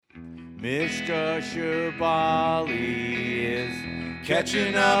Mishka Shabali is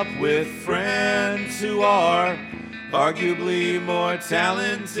catching up with friends who are arguably more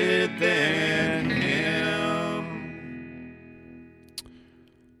talented than him.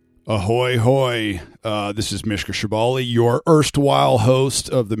 Ahoy, hoy. This is Mishka Shabali, your erstwhile host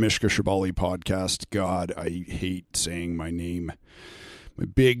of the Mishka Shabali podcast. God, I hate saying my name. My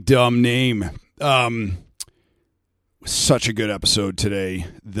big, dumb name. Such a good episode today.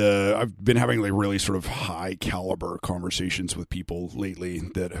 I've been having like really sort of high caliber conversations with people lately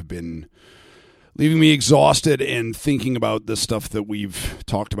that have been leaving me exhausted and thinking about the stuff that we've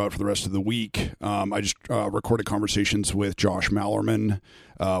talked about for the rest of the week. I just recorded conversations with Josh Mallerman,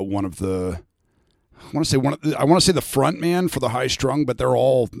 I want to say the front man for the High Strung, but they're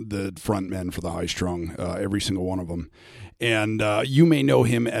all the front men for the High Strung, every single one of them. And you may know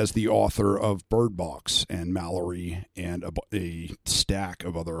him as the author of Bird Box and Mallory and a stack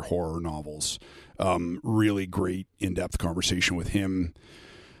of other horror novels. Really great in-depth conversation with him.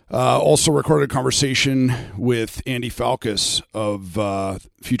 Also recorded a conversation with Andy Falkus of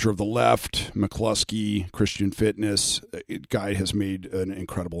Future of the Left, McCluskey, Christian Fitness. Guy has made an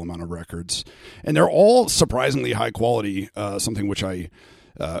incredible amount of records. And they're all surprisingly high quality, something which a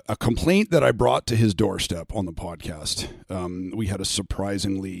complaint that I brought to his doorstep on the podcast. We had a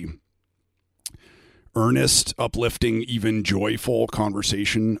surprisingly earnest, uplifting, even joyful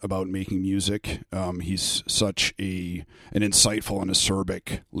conversation about making music. He's such an insightful and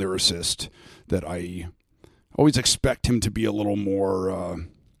acerbic lyricist that I always expect him to be a little more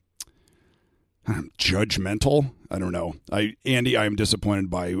judgmental. I don't know. Andy, I am disappointed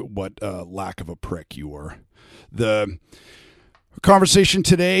by what lack of a prick you were. The conversation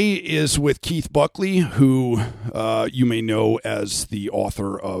today is with Keith Buckley, who you may know as the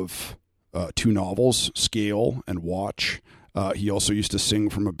author of two novels, Scale and Watch. He also used to sing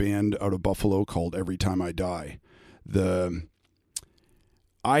from a band out of Buffalo called Every Time I Die.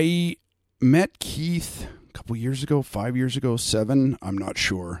 I met Keith a couple years ago, 5 years ago, 7, I'm not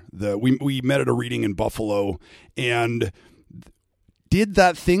sure. We met at a reading in Buffalo and did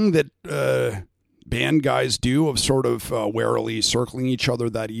that thing that band guys do of sort of warily circling each other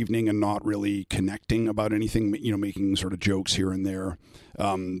that evening and not really connecting about anything, making sort of jokes here and there,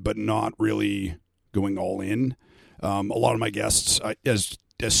 but not really going all in. A lot of my guests, as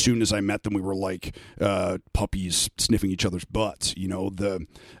soon as I met them, we were like puppies sniffing each other's butts,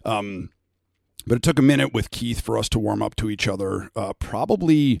 but it took a minute with Keith for us to warm up to each other,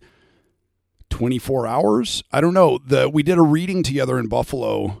 probably 24 hours. I don't know. We did a reading together in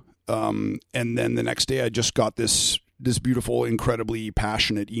Buffalo. And then the next day I just got this beautiful, incredibly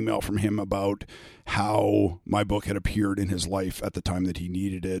passionate email from him about how my book had appeared in his life at the time that he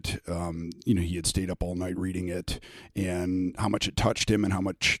needed it. He had stayed up all night reading it and how much it touched him and how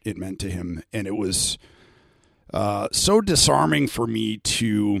much it meant to him. And it was so disarming for me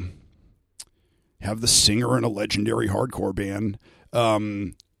to have the singer in a legendary hardcore band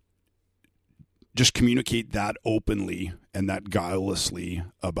just communicate that openly and that guilelessly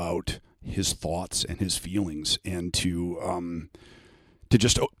about his thoughts and his feelings, and to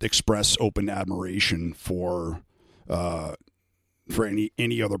just express open admiration for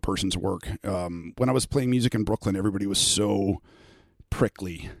any other person's work. When I was playing music in Brooklyn, everybody was so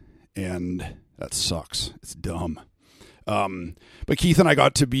prickly, and that sucks. It's dumb. But Keith and I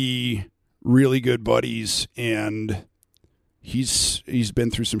got to be really good buddies, and he's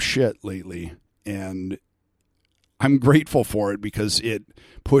been through some shit lately. And I'm grateful for it because it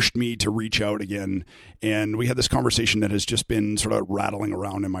pushed me to reach out again. And we had this conversation that has just been sort of rattling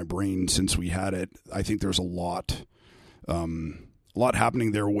around in my brain since we had it. I think there's a lot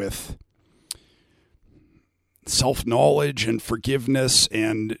happening there with self-knowledge and forgiveness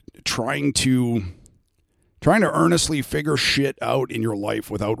and trying to earnestly figure shit out in your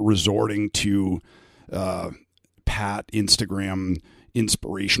life without resorting to pat Instagram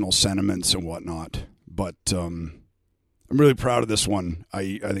inspirational sentiments and whatnot. But I'm really proud of this one.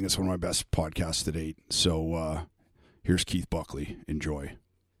 I think it's one of my best podcasts to date. So here's Keith Buckley. Enjoy.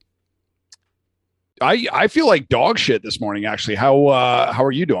 I feel like dog shit this morning, actually. How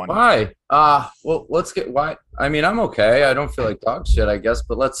are you doing? Why? Well, let's get why. I mean, I'm okay. I don't feel like dog shit, I guess,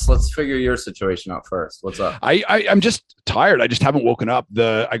 but let's figure your situation out first. What's up? I'm just tired. I just haven't woken up.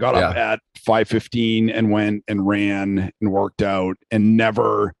 I got up at 5:15 and went and ran and worked out and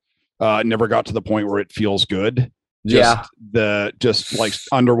never got to the point where it feels good. Just like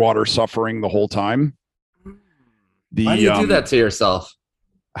underwater suffering the whole time. Why do you do that to yourself?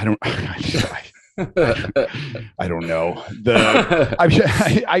 I don't know.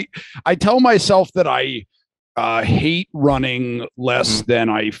 I tell myself that I Hate running less than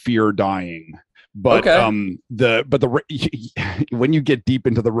I fear dying. But when you get deep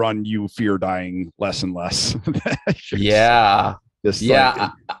into the run, you fear dying less and less. Yeah.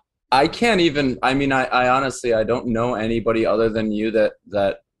 I can't even, I mean, I honestly, I don't know anybody other than you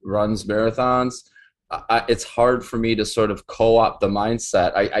that runs marathons. It's hard for me to sort of co-opt the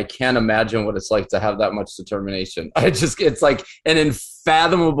mindset. I can't imagine what it's like to have that much determination. It's like an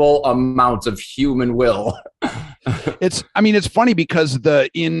unfathomable amount of human will. It's funny because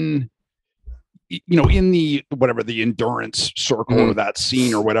in the whatever the endurance circle or that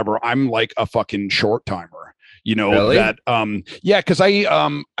scene or whatever, I'm like a fucking short timer. Really? That because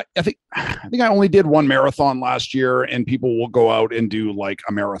I think I only did one marathon last year, and people will go out and do like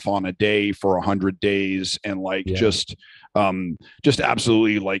a marathon a day for 100 days and just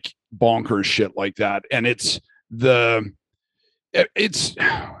absolutely like bonkers shit like that. And it is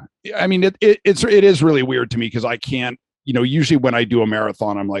really weird to me because I can't, usually when I do a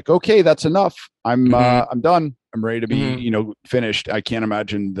marathon, I'm like, okay, that's enough. I'm done. I'm ready to be, finished. I can't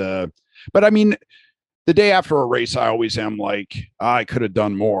imagine but I mean, the day after a race, I always am like, I could have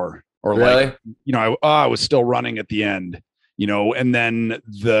done more, or really? Like, I was still running at the end, and then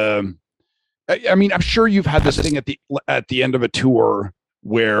I'm sure you've had this thing at the end of a tour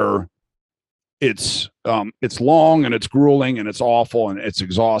where it's long and it's grueling and it's awful and it's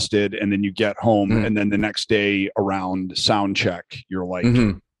exhausted. And then you get home and then the next day around sound check, you're like,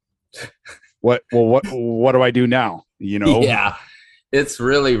 what do I do now? Yeah. It's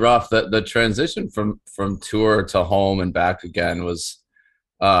really rough. The transition from tour to home and back again was,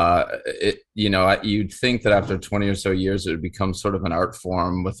 you'd think that after 20 or so years, it would become sort of an art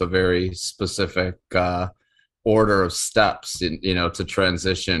form with a very specific order of steps, to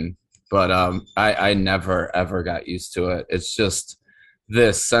transition. But I never, ever got used to it. It's just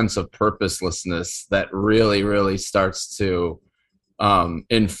this sense of purposelessness that really, really starts to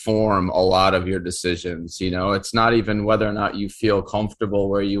inform a lot of your decisions. It's not even whether or not you feel comfortable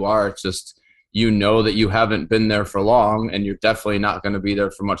where you are. It's just, that you haven't been there for long and you're definitely not going to be there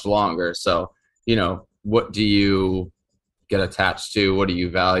for much longer. So, what do you get attached to? What do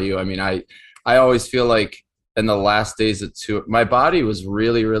you value? I mean, I always feel like in the last days of tour, my body was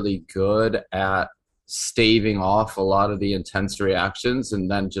really, really good at staving off a lot of the intense reactions and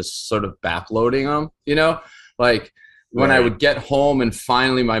then just sort of backloading them, like, when I would get home and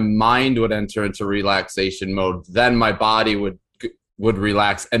finally my mind would enter into relaxation mode, then my body would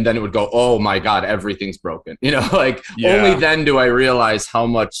relax and then it would go, oh my God, everything's broken. Only then do I realize how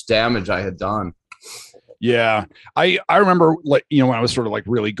much damage I had done. Yeah. I remember when I was sort of like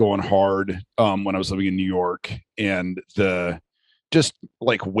really going hard when I was living in New York and just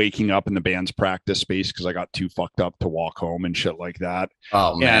like waking up in the band's practice space because I got too fucked up to walk home and shit like that.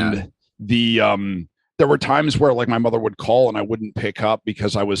 Oh man. And there were times where like my mother would call and I wouldn't pick up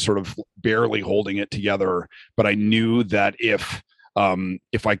because I was sort of barely holding it together. But I knew that if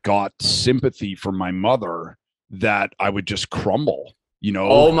I got sympathy from my mother, that I would just crumble,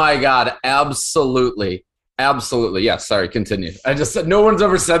 Oh my God. Absolutely. Absolutely. Yes. Sorry. Continue. I just said, no one's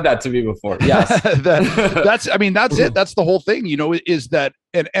ever said that to me before. Yes. That's it. That's the whole thing, is that,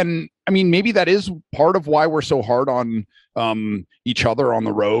 and I mean, maybe that is part of why we're so hard on each other on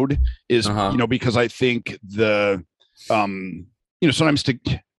the road is, because I think sometimes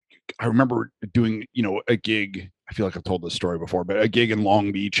I remember doing, a gig. I feel like I've told this story before, but a gig in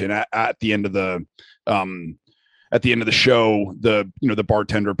Long Beach, and at the end of the show, the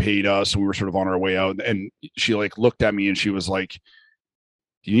bartender paid us. And we were sort of on our way out, and she like looked at me and she was like,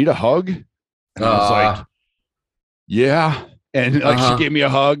 "Do you need a hug?" And I was like, "Yeah." And like she gave me a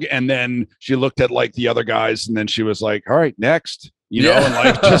hug, and then she looked at like the other guys, and then she was like, "All right, next." And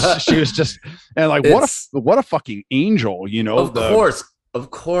like she was just and like what a fucking angel, Of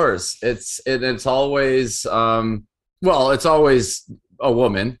course, it's always it's always a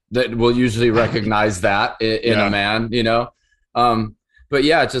woman that will usually recognize that in a man, but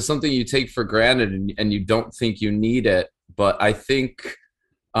yeah, it's just something you take for granted and you don't think you need it. But I think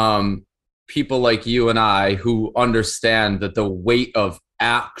people like you and I who understand that the weight of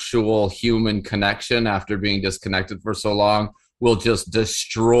actual human connection after being disconnected for so long will just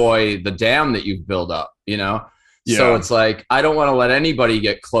destroy the dam that you've built up, So it's like, I don't want to let anybody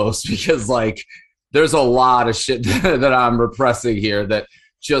get close because like there's a lot of shit that I'm repressing here that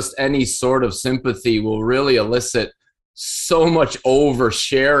just any sort of sympathy will really elicit so much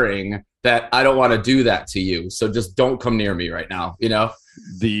oversharing that I don't want to do that to you. So just don't come near me right now,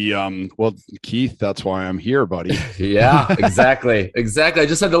 Well, Keith, that's why I'm here, buddy. Yeah, exactly. I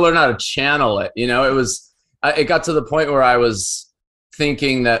just had to learn how to channel it. It got to the point where I was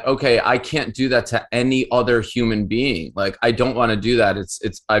thinking that, okay, I can't do that to any other human being. Like, I don't want to do that.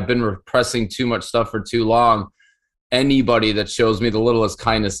 I've been repressing too much stuff for too long. Anybody that shows me the littlest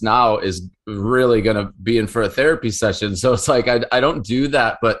kindness now is really going to be in for a therapy session. So it's like, I don't do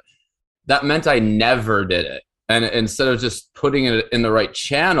that, but that meant I never did it. And instead of just putting it in the right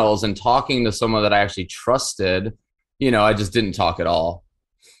channels and talking to someone that I actually trusted, I just didn't talk at all.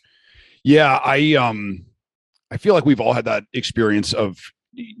 Yeah. I feel like we've all had that experience of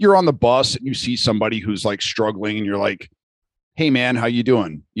you're on the bus and you see somebody who's like struggling and you're like, hey man, how you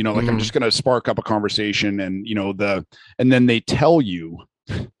doing? Like, I'm just going to spark up a conversation and, and then they tell you,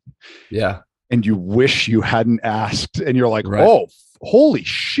 yeah. And you wish you hadn't asked and you're like, right. Oh, holy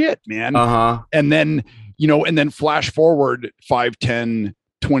shit, man. And then, and then flash forward 5, 10,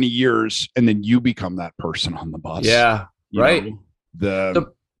 20 years. And then you become that person on the bus. Yeah. Right.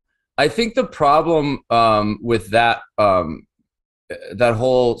 I think the problem with that that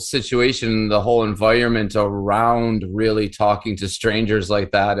whole situation, the whole environment around really talking to strangers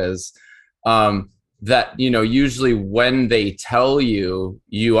like that is that, usually when they tell you're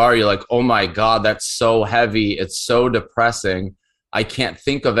like, oh my God, that's so heavy. It's so depressing. I can't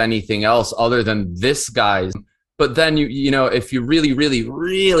think of anything else other than this guy's. But then, if you really, really,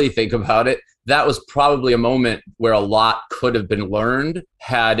 really think about it, that was probably a moment where a lot could have been learned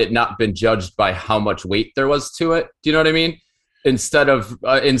had it not been judged by how much weight there was to it. Do you know what I mean? Instead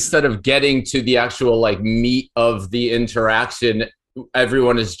of getting to the actual like meat of the interaction,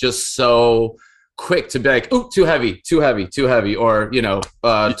 everyone is just so quick to be like, oh, too heavy, or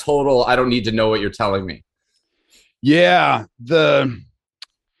total, I don't need to know what you're telling me. Yeah,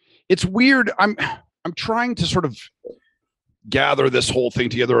 it's weird. I'm trying to sort of gather this whole thing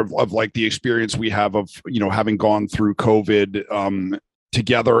together of like the experience we have of having gone through COVID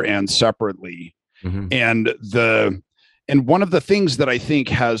together and separately, and one of the things that I think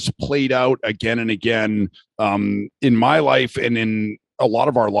has played out again and again in my life and in a lot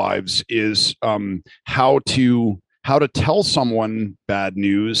of our lives is how to tell someone bad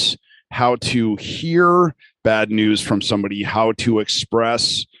news, how to hear bad news from somebody, how to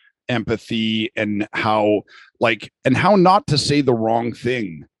express empathy, and how not to say the wrong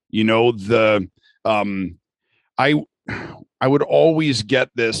thing. I would always get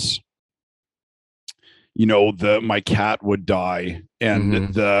this, my cat would die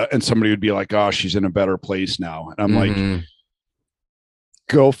and and somebody would be like, oh, she's in a better place now. And I'm like,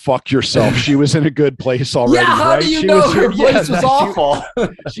 go fuck yourself. She was in a good place already. Yeah, how right? do you She know was her place was awful?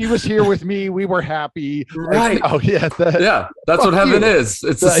 She was here with me. We were happy. Right. Oh yeah. That's what heaven is.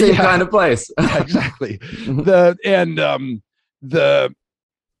 It's the same kind of place. Yeah, exactly.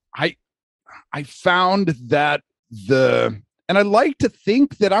 I found that and I like to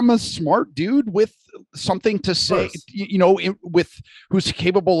think that I'm a smart dude with something to say, who's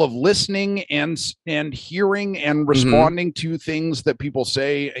capable of listening and hearing and responding to things that people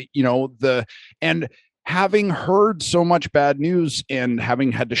say, and having heard so much bad news and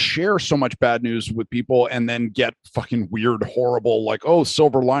having had to share so much bad news with people and then get fucking weird, horrible, like, oh,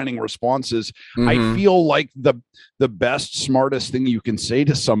 silver lining responses. I feel like the best, smartest thing you can say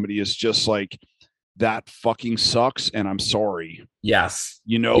to somebody is just like, that fucking sucks and I'm sorry. Yes.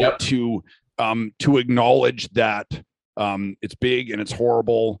 To acknowledge that it's big and it's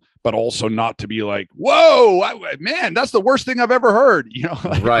horrible, but also not to be like, whoa, man, that's the worst thing I've ever heard.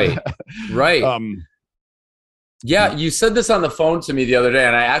 Right. Yeah, you said this on the phone to me the other day,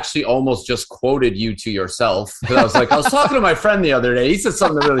 and I actually almost just quoted you to yourself. Because I was like, I was talking to my friend the other day. He said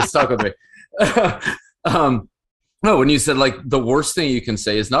something that really stuck with me. No, when you said like the worst thing you can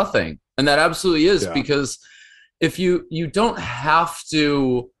say is nothing. And that absolutely is, because if you don't have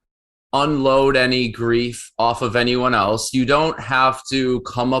to unload any grief off of anyone else, you don't have to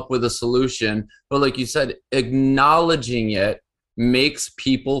come up with a solution. But like you said, acknowledging it makes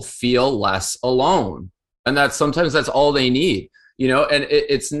people feel less alone. And sometimes that's all they need, and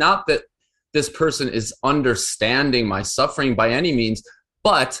it's not that this person is understanding my suffering by any means,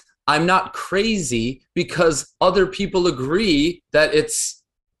 but I'm not crazy because other people agree that it's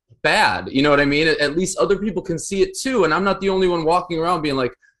bad. You know what I mean? At least other people can see it too. And I'm not the only one walking around being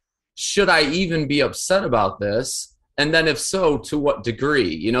like, should I even be upset about this? And then if so, to what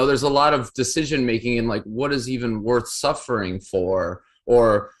degree? There's a lot of decision making in like, what is even worth suffering for?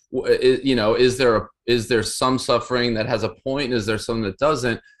 Or, is there some suffering that has a point? Is there some that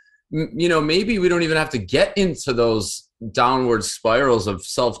doesn't? Maybe we don't even have to get into those downward spirals of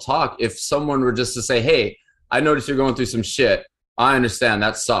self-talk. If someone were just to say, hey, I noticed you're going through some shit. I understand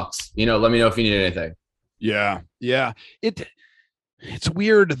that sucks. Let me know if you need anything. Yeah. Yeah. It's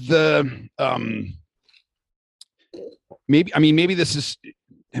weird. maybe this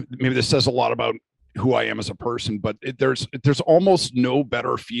says a lot about who I am as a person, but there's almost no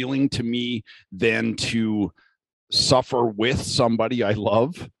better feeling to me than to suffer with somebody I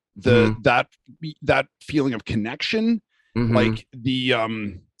love. That feeling of connection. Like the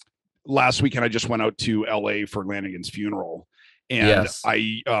last weekend I just went out to LA for Lanigan's funeral, and yes.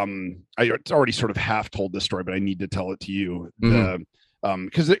 I already sort of half told this story, but I need to tell it to you.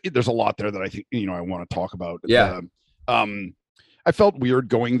 Because there's a lot there that I think I want to talk about. I felt weird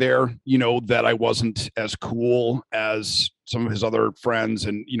going there, that I wasn't as cool as some of his other friends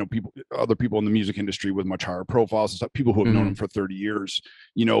and, other people in the music industry with much higher profiles and stuff, people who have known him for 30 years,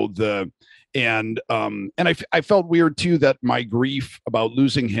 and I felt weird too, that my grief about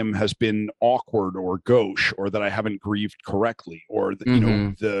losing him has been awkward or gauche, or that I haven't grieved correctly, or,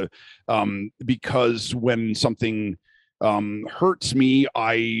 because when something hurts me,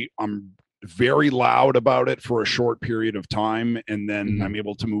 I'm very loud about it for a short period of time, and then I'm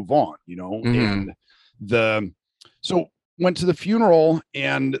able to move on, and so went to the funeral,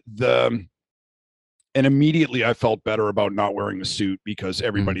 and immediately I felt better about not wearing a suit, because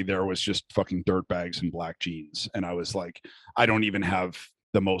everybody there was just fucking dirtbags in black jeans, and I was like, I don't even have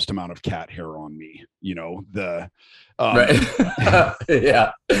the most amount of cat hair on me, right.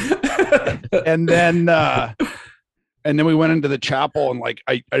 Yeah. And then we went into the chapel, and like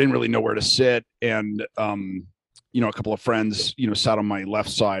I didn't really know where to sit, and a couple of friends sat on my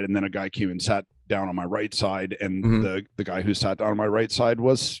left side, and then a guy came and sat down on my right side, and the guy who sat down on my right side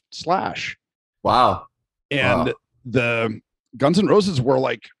was Slash. Wow. And the Guns N' Roses were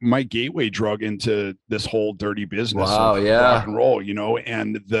like my gateway drug into this whole dirty business of rock and roll,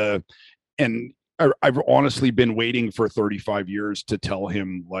 and I've honestly been waiting for 35 years to tell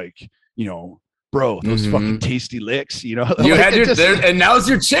him, like, bro, those fucking tasty licks, you had your there, and now's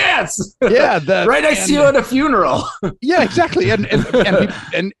your chance. Yeah, right next to you at a funeral. Yeah, exactly. And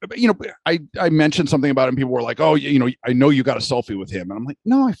I mentioned something about him. People were like, "Oh, I know you got a selfie with him," and I'm like,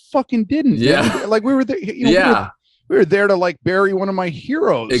 "No, I fucking didn't." Yeah, man. Like we were there. We were there to like bury one of my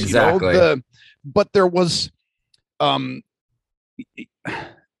heroes. Exactly. But there was,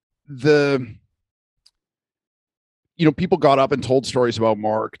 people got up and told stories about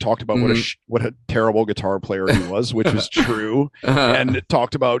Mark, talked about what a terrible guitar player he was, which was true, and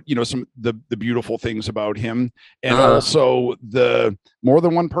talked about some the beautiful things about him, and also the more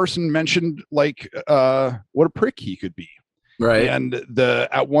than one person mentioned like what a prick he could be, right? And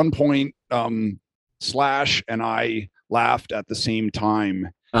at one point, Slash and I laughed at the same time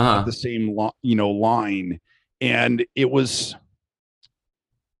at the same line, and it was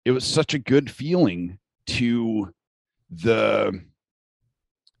such a good feeling to.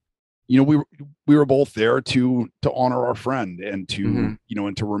 We were both there to honor our friend and to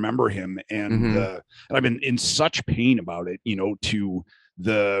and to remember him, and I've been in such pain about it, to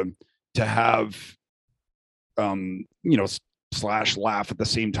have Slash laugh at the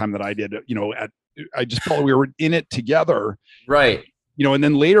same time that I did, I just felt we were in it together, right? And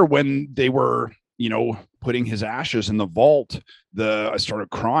then later when they were putting his ashes in the vault, I started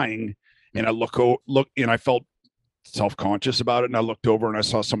crying, and I look and I felt self-conscious about it, and I looked over and I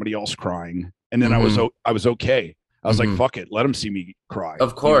saw somebody else crying, and then I was okay. I was like, fuck it, let him see me cry.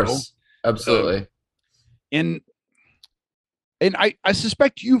 Of course. Absolutely. And I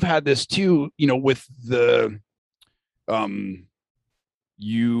suspect you've had this too, with the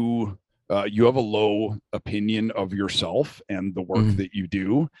you have a low opinion of yourself and the work that you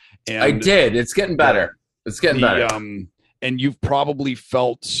do. And I did. It's getting better. Better. And you've probably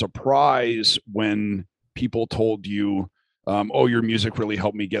felt surprise when people told you, oh, your music really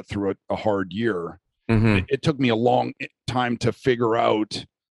helped me get through a hard year. It took me a long time to figure out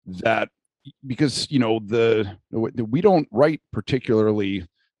that, because we don't write particularly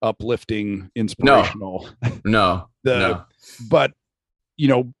uplifting, inspirational. No. But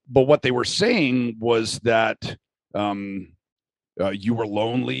what they were saying was that you were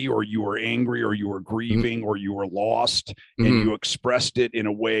lonely, or you were angry, or you were grieving, or you were lost, and you expressed it in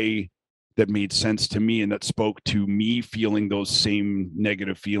a way that made sense to me, and that spoke to me feeling those same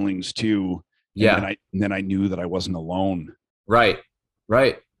negative feelings too. And then I knew that I wasn't alone. Right.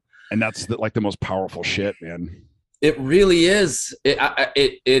 And that's the most powerful shit, man. It really is.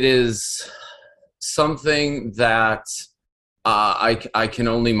 It is something that I can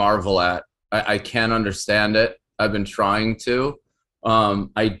only marvel at. I can't understand it. I've been trying to.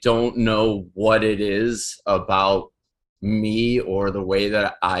 I don't know what it is about me or the way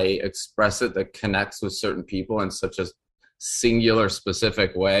that I express it that connects with certain people in such a singular,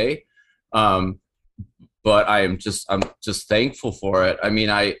 specific way. But I'm just thankful for it. I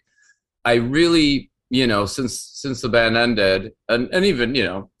mean, I really since the band ended, and even,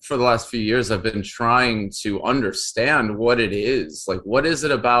 for the last few years, I've been trying to understand what it is. Like, what is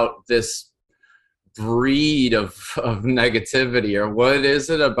it about this breed of negativity, or what is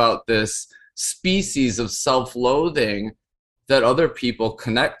it about this species of self-loathing that other people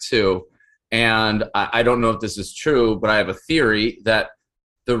connect to? And I don't know if this is true, but I have a theory that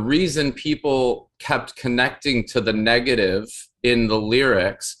the reason people kept connecting to the negative in the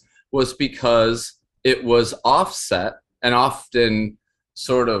lyrics was because it was offset and often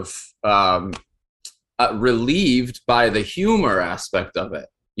sort of relieved by the humor aspect of it,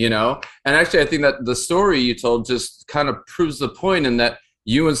 And actually, I think that the story you told just kind of proves the point, in that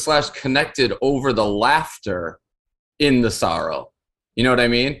you and Slash connected over the laughter in the sorrow. You know what I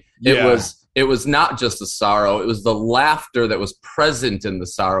mean? Yeah. It was not just the sorrow. It was the laughter that was present in the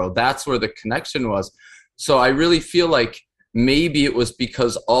sorrow. That's where the connection was. So I really feel like maybe it was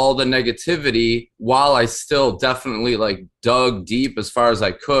because all the negativity, while I still definitely like dug deep as far as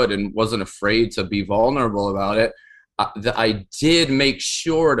I could and wasn't afraid to be vulnerable about it, I did make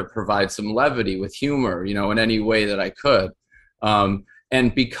sure to provide some levity with humor, in any way that I could.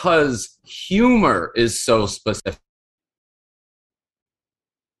 And because humor is so specific,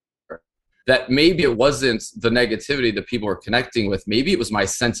 that maybe it wasn't the negativity that people were connecting with. Maybe it was my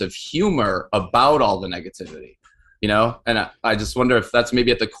sense of humor about all the negativity, And I just wonder if that's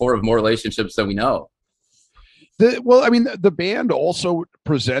maybe at the core of more relationships than we know. The band also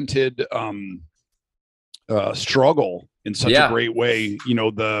presented struggle in such a great way.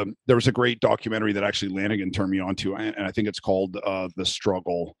 There was a great documentary that actually Lanigan turned me on to, and I think it's called The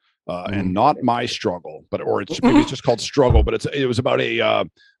Struggle. And not My Struggle, maybe it's just called Struggle, but it was about a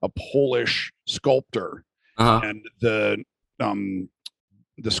Polish sculptor, and the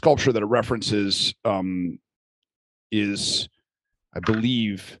sculpture that it references is, I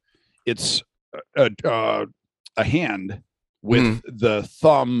believe, it's a hand with the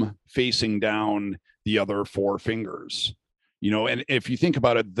thumb facing down the other four fingers, and if you think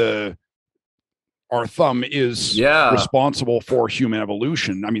about it, our thumb is responsible for human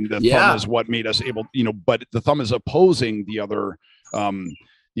evolution. I mean, the thumb is what made us able, but the thumb is opposing the other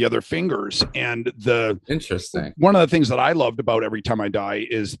fingers. And interesting. One of the things that I loved about Every Time I Die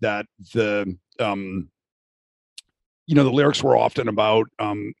is that the lyrics were often about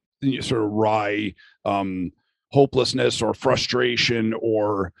sort of wry hopelessness or frustration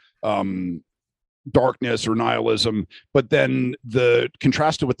or darkness or nihilism. But then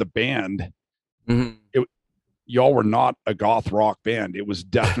contrasted with the band, y'all were not a goth rock band. It was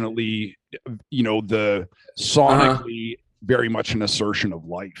definitely, the sonically very much an assertion of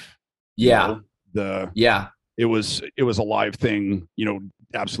life. It was a live thing,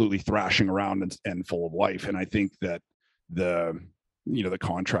 absolutely thrashing around and full of life. And I think that the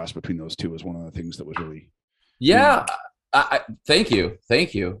contrast between those two is one of the things that was really, thank you.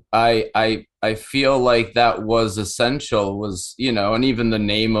 I feel like that was essential, and even the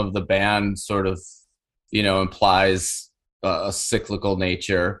name of the band sort of, implies a cyclical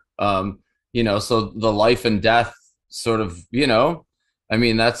nature. So the life and death sort of,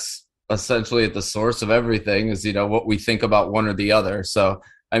 that's essentially at the source of everything is, what we think about one or the other. So,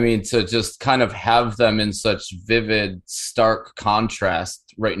 to just kind of have them in such vivid, stark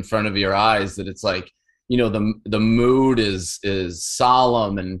contrast right in front of your eyes that it's like, the mood is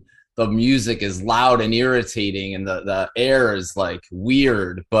solemn and the music is loud and irritating and the air is like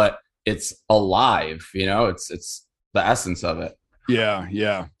weird, but it's alive, it's the essence of it.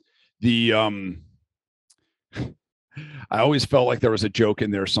 Yeah. I always felt like there was a joke in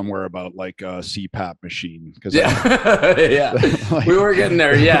there somewhere about like a CPAP machine. We were getting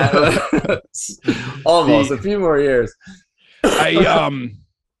there. Yeah. Almost a few more years.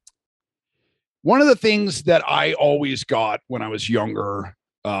 One of the things that I always got when I was younger,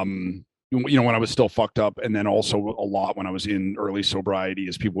 when I was still fucked up, and then also a lot when I was in early sobriety,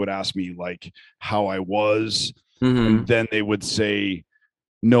 is people would ask me like how I was, and then they would say,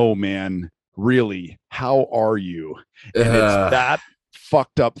 "No, man, really, how are you?" And it's that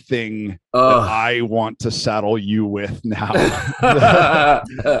fucked up thing that I want to saddle you with now.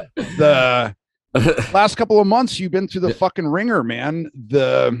 the last couple of months, you've been through the fucking ringer, man.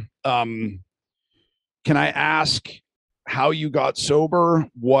 Can I ask how you got sober?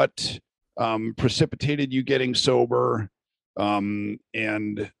 What precipitated you getting sober? And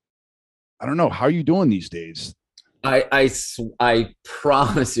I don't know, how are you doing these days? I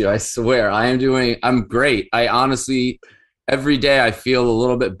promise you, I swear, I'm great. I honestly, every day I feel a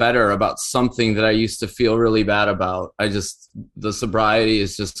little bit better about something that I used to feel really bad about. The sobriety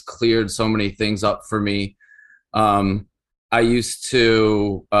has just cleared so many things up for me. I used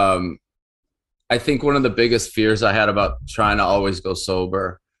to, I think one of the biggest fears I had about trying to always go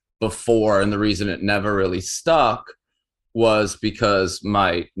sober before, and the reason it never really stuck, was because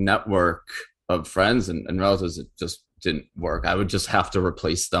my network of friends and relatives, it just didn't work. I would just have to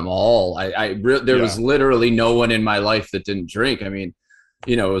replace them all. There was literally no one in my life that didn't drink. I mean,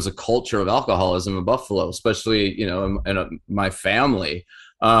 you know, it was a culture of alcoholism in Buffalo, especially, you know, in my family.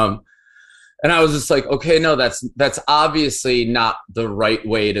 And I was just like, okay, no, that's obviously not the right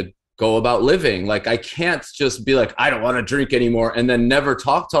way to go about living. Like, I can't just be like, I don't want to drink anymore, and then never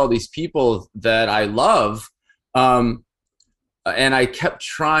talk to all these people that I love. And I kept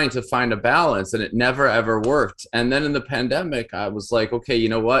trying to find a balance, and it never, ever worked. And then in the pandemic, I was like, okay, you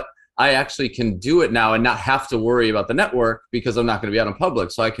know what? I actually can do it now and not have to worry about the network, because I'm not going to be out in public,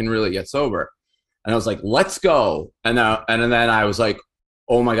 so I can really get sober. And I was like, let's go. And then I was like,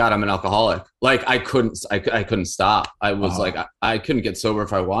 oh my God, I'm an alcoholic. Like, I couldn't stop. I was like, I couldn't get sober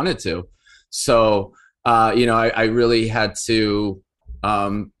if I wanted to. So, you know, I really had to,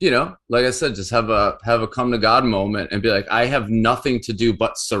 you know, like I said, just have a come to God moment and be like, I have nothing to do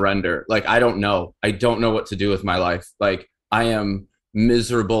but surrender. Like, I don't know what to do with my life. Like, I am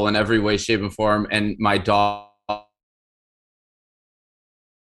miserable in every way, shape, and form. And my dog,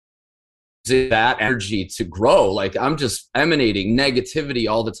 that energy to grow. Like, I'm just emanating negativity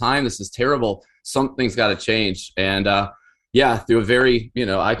all the time. This is terrible. Something's got to change. And yeah, through a very, you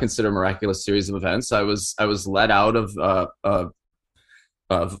know, I consider miraculous series of events, I was let out of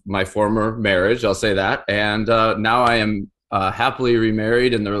my former marriage. I'll say that. And now I am happily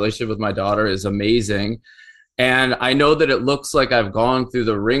remarried, and the relationship with my daughter is amazing. And I know that it looks like I've gone through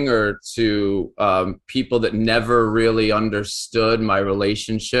the ringer to people that never really understood my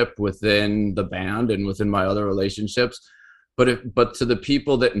relationship within the band and within my other relationships. But to the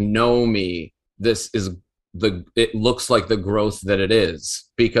people that know me, it looks like the growth that it is,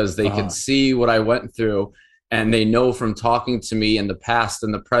 because they can see what I went through, and they know from talking to me in the past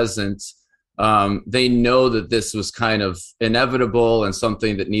and the present, they know that this was kind of inevitable and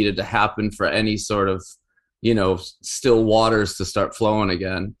something that needed to happen for any sort of, you know, still waters to start flowing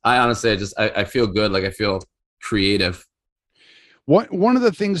again. I honestly, I feel good. Like, I feel creative. One of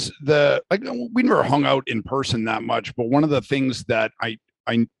the things like, we never hung out in person that much, but one of the things that I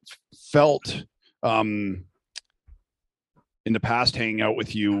felt in the past hanging out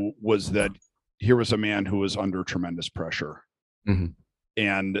with you was that here was a man who was under tremendous pressure. Mm-hmm.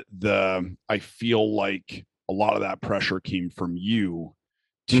 And I feel like a lot of that pressure came from you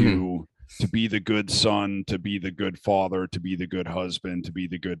to be the good son, to be the good father, to be the good husband, to be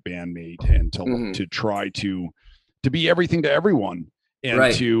the good bandmate, and to try to be everything to everyone. And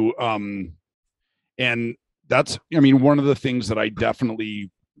right. And that's, I mean, one of the things that I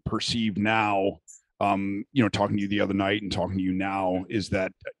definitely perceive now, you know, talking to you the other night and talking to you now, is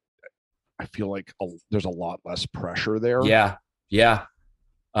that I feel like there's a lot less pressure there. Yeah. Yeah.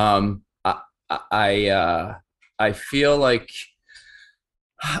 I feel like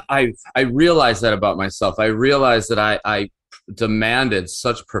I realized that about myself. I realized that I demanded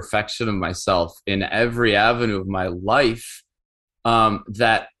such perfection of myself in every avenue of my life,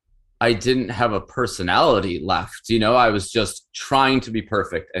 that I didn't have a personality left. You know, I was just trying to be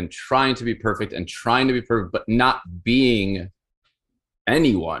perfect and trying to be perfect and trying to be perfect, but not being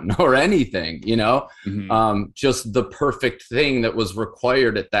anyone or anything, you know, just the perfect thing that was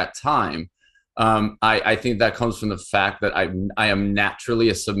required at that time. I think that comes from the fact that I am naturally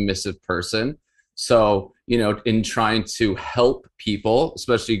a submissive person. So, you know, in trying to help people,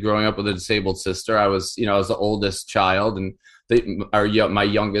 especially growing up with a disabled sister, I was the oldest child, and my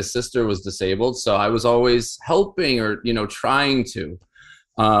youngest sister was disabled. So I was always helping, or, you know, trying to,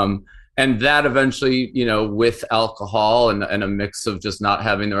 and that eventually, you know, with alcohol and a mix of just not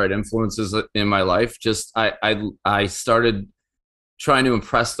having the right influences in my life, just I started trying to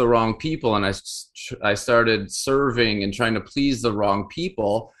impress the wrong people, and I started serving and trying to please the wrong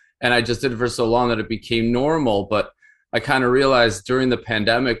people, and I just did it for so long that it became normal. But I kind of realized during the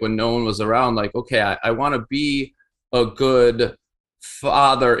pandemic, when no one was around, like, okay, I want to be a good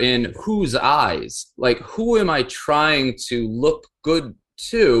father in whose eyes? Like, who am I trying to look good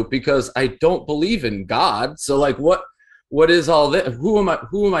to? Because I don't believe in God. So like, what is all this? Who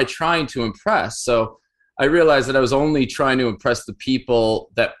am I trying to impress? So I realized that I was only trying to impress the people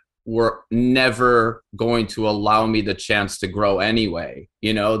that were never going to allow me the chance to grow anyway.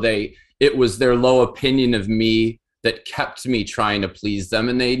 You know, it was their low opinion of me that kept me trying to please them,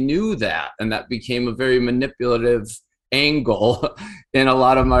 and they knew that, and that became a very manipulative angle in a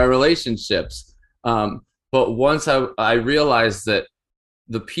lot of my relationships. But once I realized that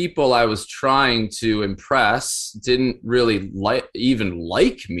the people I was trying to impress didn't really even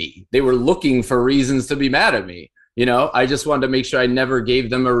like me. They were looking for reasons to be mad at me. I just wanted to make sure I never gave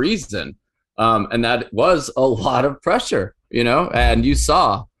them a reason. And that was a lot of pressure, and you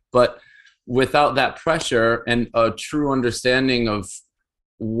saw. But without that pressure and a true understanding of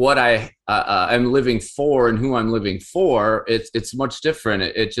what I am living for and who I'm living for, it's much different.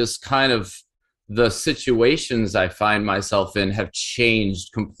 It just kind of, the situations I find myself in have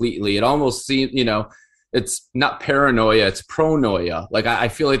changed completely. It almost seems, it's not paranoia, it's pronoia. Like I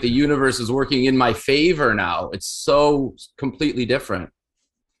feel like the universe is working in my favor now. It's so completely different.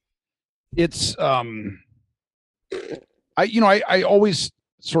 It's I always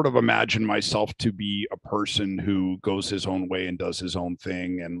sort of imagine myself to be a person who goes his own way and does his own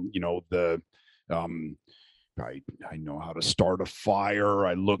thing, and I know how to start a fire.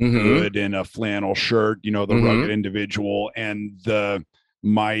 I look good in a flannel shirt, the rugged individual. And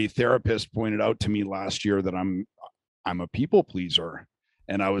my therapist pointed out to me last year that I'm a people pleaser.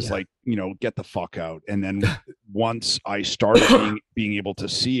 And I was like, get the fuck out. And then once I started being able to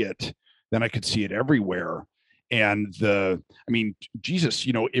see it, then I could see it everywhere. And Jesus,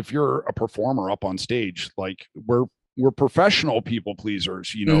 if you're a performer up on stage, like we're professional people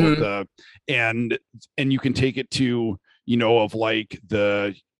pleasers, and you can take it to, of like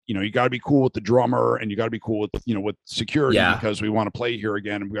you got to be cool with the drummer, and you got to be cool with, with security because we want to play here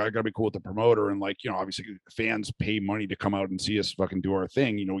again. And we got to be cool with the promoter. And like, obviously fans pay money to come out and see us fucking do our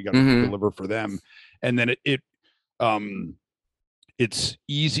thing. We got to deliver for them. And then it's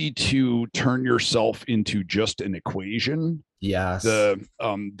easy to turn yourself into just an equation. Yes.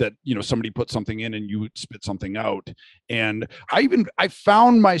 That, somebody put something in and you spit something out. And I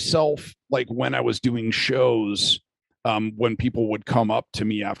found myself, like, when I was doing shows, when people would come up to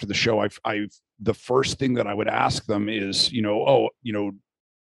me after the show, the first thing that I would ask them is,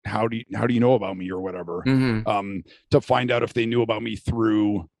 how do you know about me or whatever, to find out if they knew about me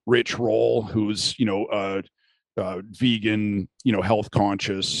through Rich Roll, who's, vegan, health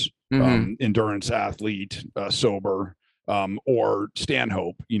conscious, endurance athlete, sober, or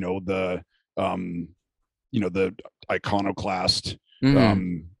Stanhope, the iconoclast,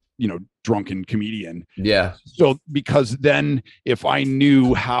 drunken comedian. Yeah. So because then if I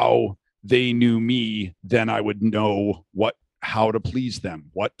knew how they knew me, then I would know how to please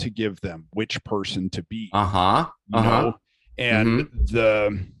them, what to give them, which person to be. And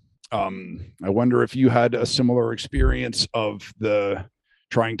I wonder if you had a similar experience of the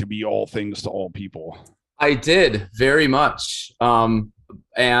trying to be all things to all people. I did, very much.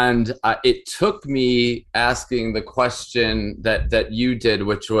 And it took me asking the question that you did,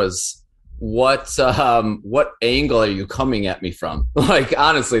 which was, what angle are you coming at me from? Like,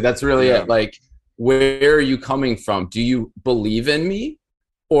 honestly, that's really it. Like, where are you coming from? Do you believe in me?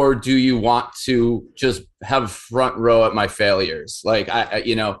 Or do you want to just have front row at my failures? Like,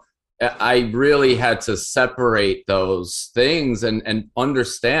 I really had to separate those things and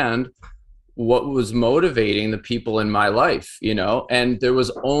understand what was motivating the people in my life, and there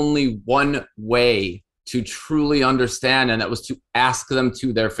was only one way to truly understand, and that was to ask them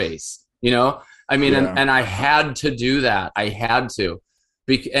to their face, and I had to do that. I had to,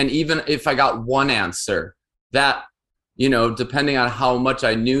 and even if I got one answer, that, depending on how much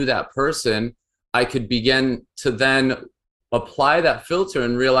I knew that person, I could begin to then apply that filter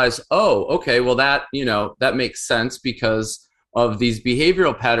and realize, oh, okay, well that makes sense because of these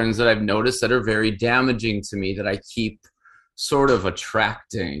behavioral patterns that I've noticed that are very damaging to me, that I keep sort of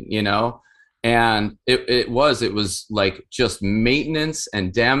attracting, and it was like just maintenance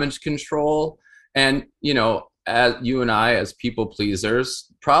and damage control. And, as you and I, as people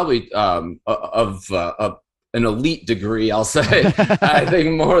pleasers, probably of an elite degree, I'll say, I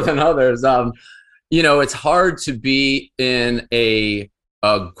think more than others, it's hard to be in a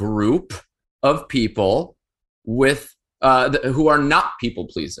group of people with who are not people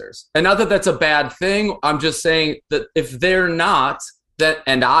pleasers. And not that that's a bad thing. I'm just saying that if they're not, that,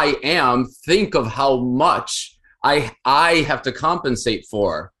 and I am, think of how much I have to compensate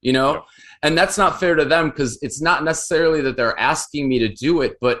for, and that's not fair to them, because it's not necessarily that they're asking me to do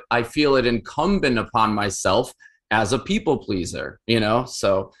it, but I feel it incumbent upon myself as a people pleaser,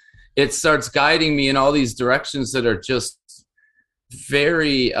 so it starts guiding me in all these directions that are just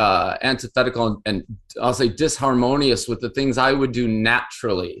very antithetical and I'll say disharmonious with the things I would do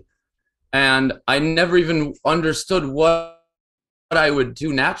naturally. And I never even understood what I would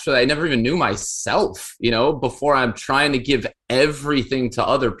do naturally. I never even knew myself, before I'm trying to give everything to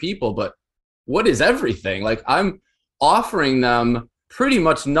other people. But what is everything? Like, I'm offering them pretty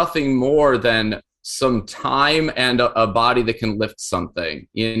much nothing more than some time and a body that can lift something,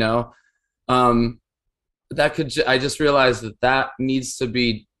 you know. I just realized that needs to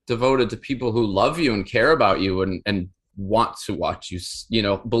be devoted to people who love you and care about you and want to watch you, you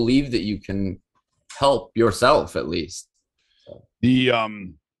know, believe that you can help yourself at least. The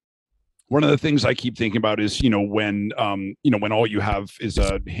one of the things I keep thinking about is, when all you have is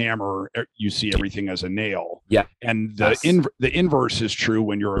a hammer, you see everything as a nail. Yeah. And the inverse is true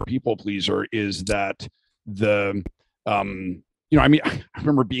when you're a people pleaser, is that I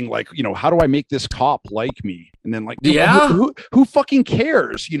remember being like, how do I make this cop like me? And then like, who fucking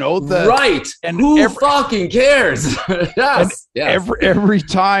cares? Right. And who fucking cares? Yes. Every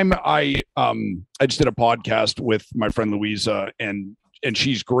time I just did a podcast with my friend Louisa, and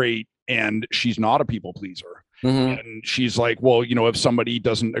she's great, and she's not a people pleaser. Mm-hmm. And she's like, well, if somebody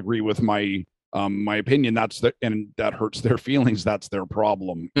doesn't agree with my opinion, and that hurts their feelings, that's their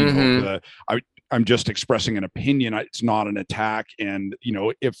problem. I'm just expressing an opinion. It's not an attack. And,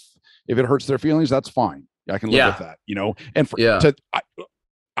 if it hurts their feelings, that's fine. I can live with that, and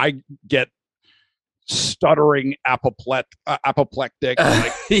I get stuttering apoplectic.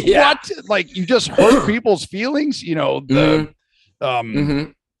 Like, what? Like, you just hurt people's feelings, so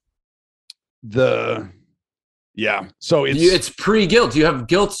it's pre-guilt. You have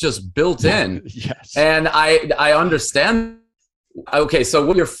guilt just built in. Yes. And I understand. Okay, so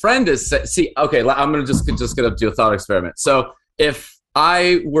what your friend is I'm gonna just gonna do a thought experiment. So if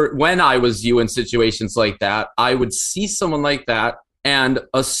when I was you in situations like that, I would see someone like that and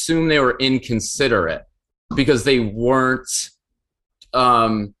assume they were inconsiderate because they weren't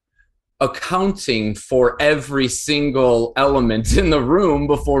accounting for every single element in the room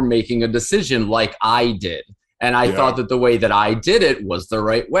before making a decision like I did. And I thought that the way that I did it was the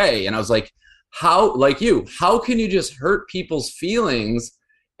right way. And I was like, how can you just hurt people's feelings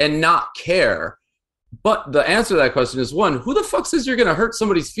and not care? But the answer to that question is, one, who the fuck says you're going to hurt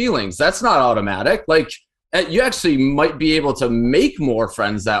somebody's feelings? That's not automatic. Like, you actually might be able to make more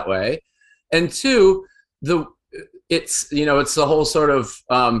friends that way. And two, it's the whole sort of,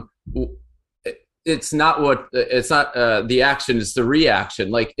 it's not the action, it's the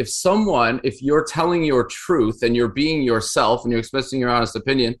reaction. Like, if you're telling your truth and you're being yourself and you're expressing your honest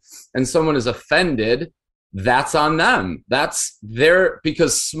opinion and someone is offended, that's on them.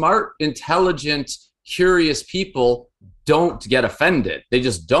 Because smart, intelligent, curious people don't get offended. They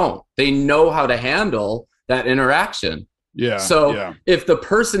just don't. They know how to handle that interaction. Yeah. So if the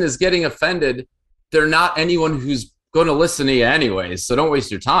person is getting offended, they're not anyone who's going to listen to you anyways. So don't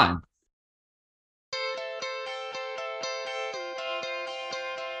waste your time.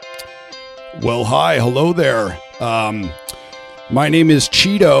 Well, hello there. My name is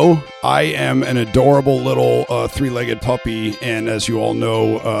Cheeto. I am an adorable little three-legged puppy, and as you all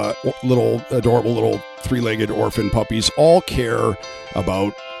know, adorable little three-legged orphan puppies all care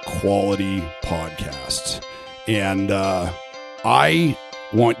about quality podcasts. And I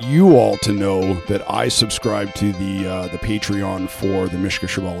want you all to know that I subscribe to the Patreon for the Mishka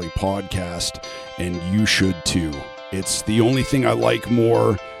Shabali podcast, and you should too. It's the only thing I like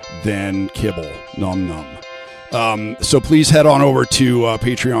more than kibble. Nom nom. So please head on over to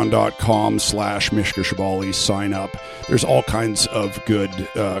patreon.com/Mishka Shabali. Sign up. There's all kinds of good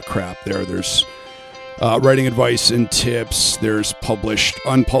crap there. There's writing advice and tips. There's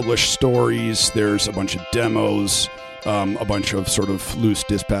unpublished stories. There's a bunch of demos, a bunch of sort of loose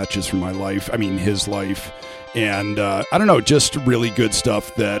dispatches from my life. I mean, his life. And I don't know, just really good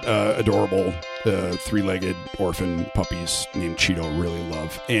stuff that adorable three-legged orphan puppies named Cheeto really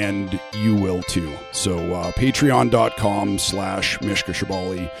love. And you will too. So patreon.com/Mishka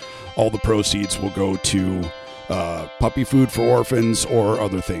Shabali. All the proceeds will go to puppy food for orphans or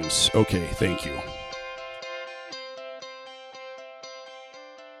other things. Okay, thank you.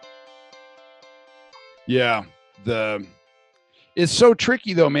 Yeah, it's so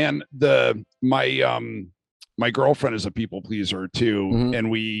tricky though, man. My girlfriend is a people pleaser too. Mm-hmm.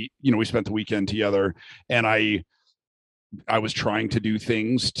 And we spent the weekend together, and I was trying to do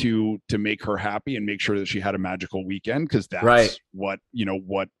things to make her happy and make sure that she had a magical weekend. Cause that's what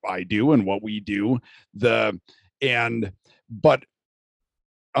I do and what we do. And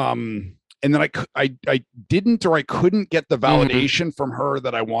then I didn't, or I couldn't get the validation from her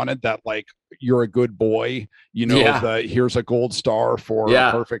that I wanted, that like, you're a good boy, here's a gold star for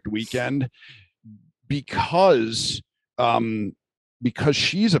a perfect weekend. Because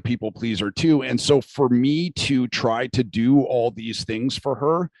she's a people pleaser too. And so for me to try to do all these things for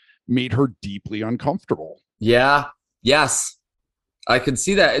her made her deeply uncomfortable. Yeah. Yes. I can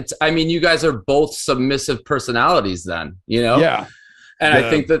see that. You guys are both submissive personalities then, Yeah. And I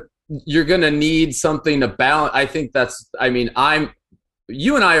think that you're going to need something to balance. I think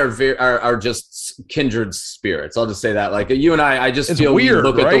you and I are just kindred spirits. I'll just say that. Like you and I just feel weird,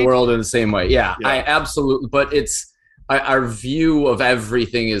 we look right? At the world in the same way. Yeah. I absolutely. But our view of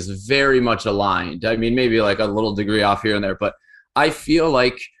everything is very much aligned. I mean, maybe like a little degree off here and there, but I feel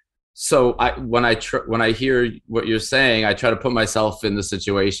like, so when I hear what you're saying, I try to put myself in the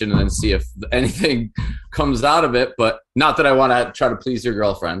situation and then see if anything comes out of it. But not that I want to try to please your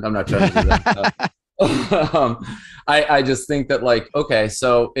girlfriend. I'm not trying to do that. I just think that, like, okay,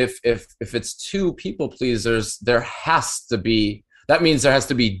 so if it's two people pleasers, that means there has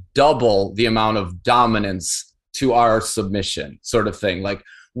to be double the amount of dominance to our submission, sort of thing. Like,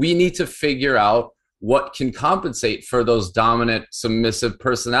 we need to figure out what can compensate for those dominant, submissive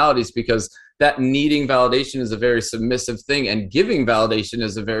personalities, because that needing validation is a very submissive thing, and giving validation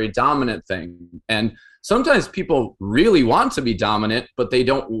is a very dominant thing. And sometimes people really want to be dominant, but they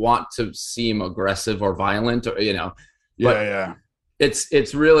don't want to seem aggressive or violent, or, you know. Yeah.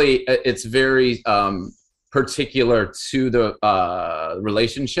 It's very particular to the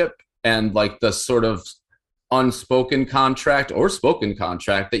relationship, and like the sort of unspoken contract or spoken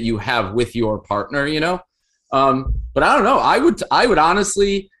contract that you have with your partner, you know. But I don't know. I would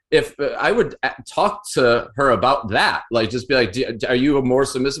honestly, if I would talk to her about that, like, just be like, are you a more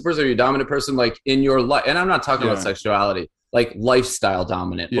submissive person? Are you a dominant person, like, in your life? And I'm not talking about sexuality, like lifestyle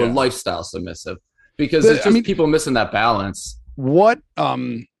dominant or lifestyle submissive, because it's just people missing that balance. What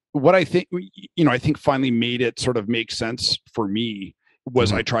I think, you know, I think finally made it sort of make sense for me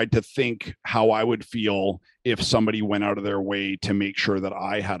was I tried to think how I would feel if somebody went out of their way to make sure that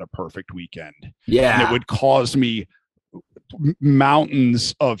I had a perfect weekend. Yeah. And it would cause me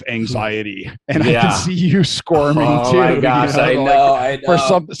mountains of anxiety, and I can see you squirming too. Oh my gosh, you know, I know.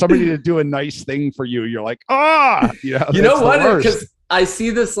 For somebody to do a nice thing for you, you're like, you know what? Because I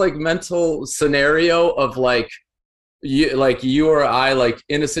see this like mental scenario of like you or I, like,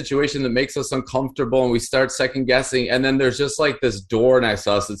 in a situation that makes us uncomfortable, and we start second guessing, and then there's just like this door next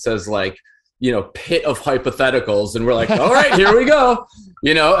to us that says, like, you know, pit of hypotheticals, and we're like, all right, here we go,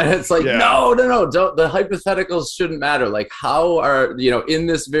 you know. And it's like, no, don't, the hypotheticals shouldn't matter. Like, how are, you know, in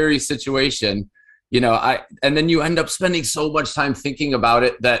this very situation, you know, and then you end up spending so much time thinking about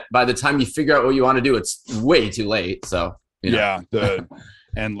it that by the time you figure out what you want to do, it's way too late. So, you know. The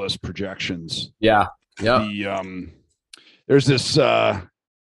endless projections. Yeah. There's this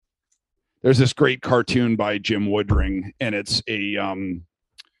great cartoon by Jim Woodring, and it's a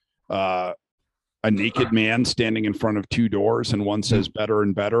naked man standing in front of two doors, and one says better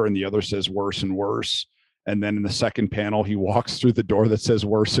and better, and the other says worse and worse. And then in the second panel, he walks through the door that says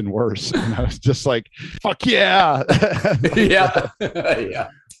worse and worse. And I was just like, fuck yeah. Yeah.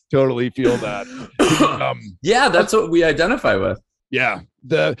 Totally feel that. That's what we identify with. Yeah.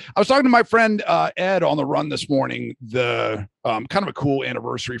 I was talking to my friend Ed on the run this morning. The kind of a cool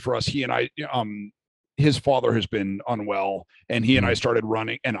anniversary for us. He and I, his father has been unwell, and he and I started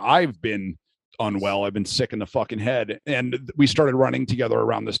running, and I've been unwell. I've been sick in the fucking head, and we started running together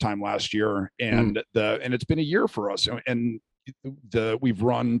around this time last year, and it's been a year for us, and we've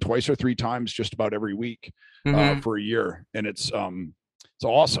run twice or three times just about every week for a year, and it's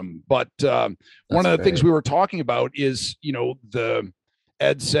awesome. But one of the things we were talking about is, you know,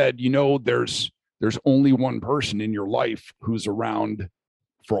 Ed said, you know, there's only one person in your life who's around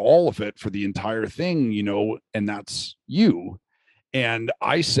for all of it, for the entire thing, you know, and that's you. And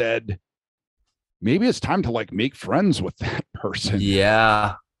I said, maybe it's time to like make friends with that person.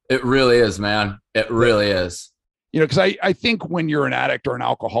 Yeah, it really is, man. It really is. You know, because I think when you're an addict or an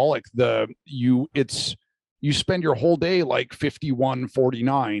alcoholic, you spend your whole day like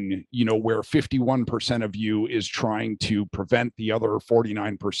 51-49, you know, where 51% of you is trying to prevent the other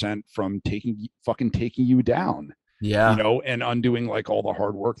 49% from taking you down. Yeah. You know, and undoing like all the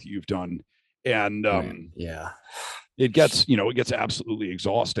hard work that you've done. And it gets absolutely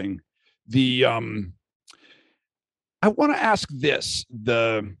exhausting. I want to ask this,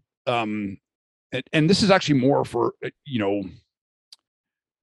 and this is actually more for, you know,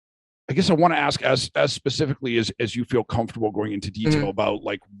 I guess I want to ask as specifically as you feel comfortable going into detail about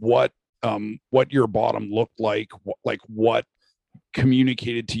like what your bottom looked like what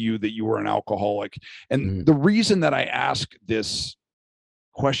communicated to you that you were an alcoholic. And the reason that I ask this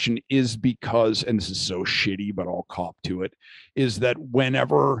question is because, and this is so shitty, but I'll cop to it, is that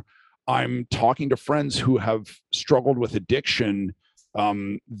whenever I'm talking to friends who have struggled with addiction,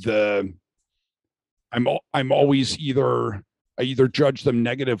 I'm always I either judge them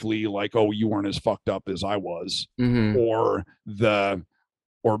negatively, like, oh, you weren't as fucked up as I was, or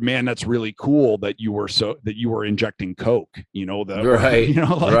or man, that's really cool that you were injecting Coke, you know, right, you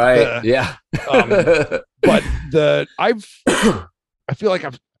know, like right. Yeah. But I feel like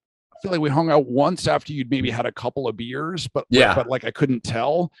we hung out once after you'd maybe had a couple of beers, but like I couldn't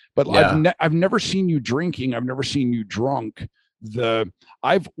tell. But I've never seen you drinking. I've never seen you drunk. You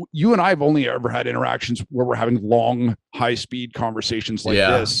and I've only ever had interactions where we're having long, high speed conversations like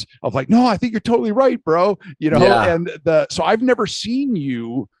this of like, no, I think you're totally right, bro. You know, and so I've never seen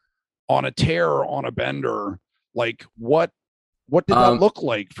you on a tear, on a bender. Like what did that look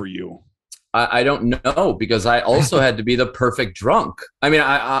like for you? I don't know, because I also had to be the perfect drunk. I mean,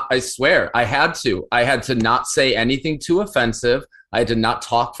 I swear I had to not say anything too offensive. I had to not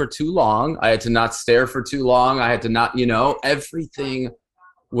talk for too long. I had to not stare for too long. I had to not, you know, everything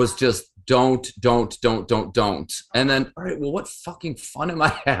was just don't. And then, all right, well, what fucking fun am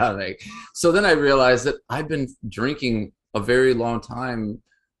I having? So then I realized that I've been drinking a very long time,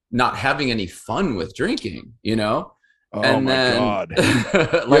 not having any fun with drinking, you know? Oh and my then, God.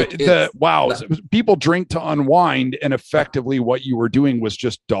 like people drink to unwind, and effectively what you were doing was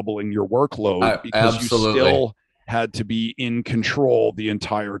just doubling your workload because absolutely. You still had to be in control the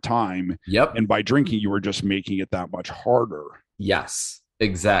entire time. Yep. And by drinking, you were just making it that much harder. Yes,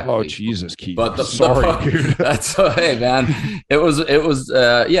 exactly. Oh, Jesus, Keith. But sorry, dude. That's hey, man. It was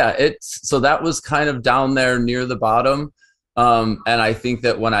so that was kind of down there near the bottom. And I think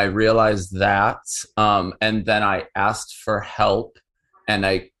that when I realized that, and then I asked for help and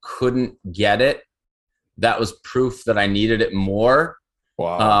I couldn't get it, that was proof that I needed it more.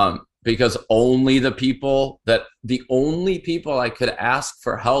 Wow. Because the only people I could ask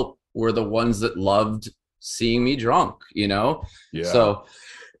for help were the ones that loved seeing me drunk, you know? Yeah. So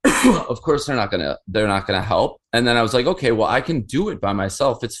of course they're not gonna help. And then I was like, okay, well, I can do it by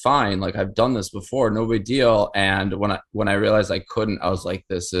myself. It's fine. Like, I've done this before, no big deal. And when I realized I couldn't, I was like,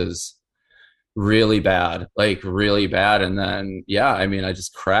 this is really bad, like really bad. And then, I mean, I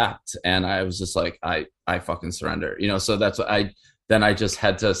just cracked and I was just like, I fucking surrender, you know? So that's what I just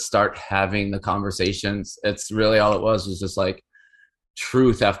had to start having the conversations. It's really all it was just like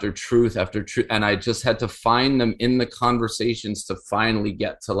truth after truth after truth. And I just had to find them in the conversations to finally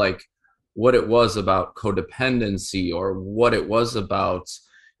get to like what it was about codependency, or what it was about,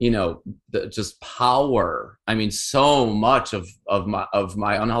 you know, just power. I mean, so much of my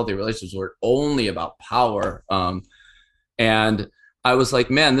unhealthy relationships were only about power. And I was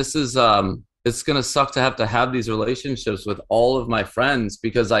like, man, this is, it's going to suck to have these relationships with all of my friends,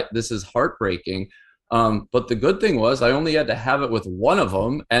 because this is heartbreaking. But the good thing was I only had to have it with one of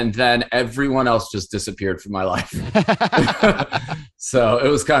them, and then everyone else just disappeared from my life. So it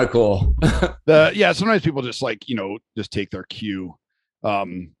was kind of cool. Sometimes people just like, you know, just take their cue.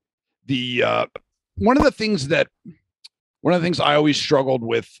 One of the things I always struggled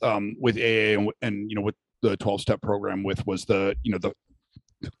with AA and you know, with the 12-step program was the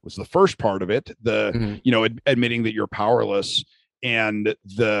first part of it, you know, admitting that you're powerless, and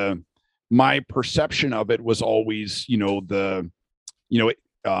my perception of it was always, you know, that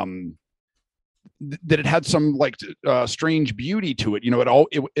it had some like strange beauty to it. You know,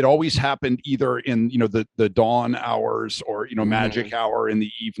 it always happened either in, you know, the dawn hours, or, you know, magic hour in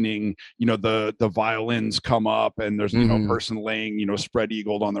the evening. You know, the violins come up and there's, you know, a person laying, you know, spread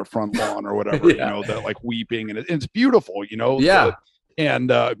eagled on their front lawn or whatever, you know, that like weeping, and it's beautiful, you know. And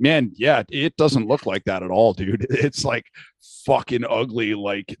man, it doesn't look like that at all, dude. It's like fucking ugly,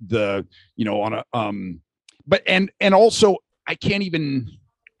 like you know, on a but and also I can't even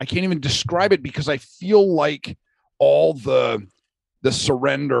describe it, because I feel like all the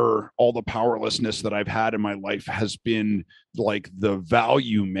surrender, all the powerlessness that I've had in my life has been like the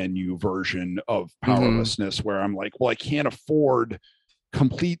value menu version of powerlessness, where I'm like, well, I can't afford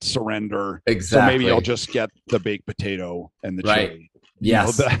complete surrender. Exactly. So maybe I'll just get the baked potato and the chili.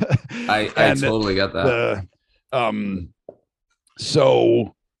 Yes. You know, I totally get that.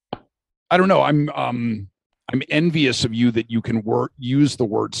 So I don't know. I'm envious of you that you can use the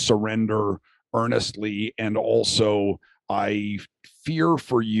word surrender earnestly, and also I fear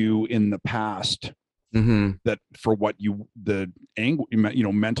for you in the past that for what the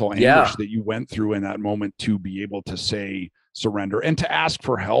mental anguish that you went through in that moment, to be able to say surrender and to ask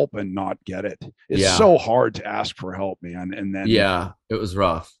for help and not get it. It's so hard to ask for help, man. And then it was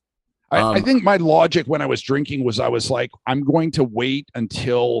rough. I think my logic when I was drinking was, I was like, I'm going to wait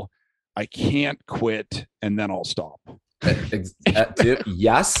until I can't quit and then I'll stop.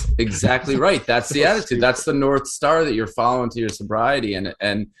 Yes, exactly right. That's the attitude. That's the North Star that you're following to your sobriety.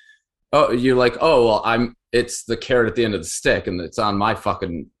 And you're like, oh, well, it's the carrot at the end of the stick, and it's on my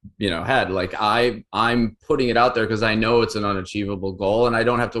fucking, head. Like I'm putting it out there because I know it's an unachievable goal and I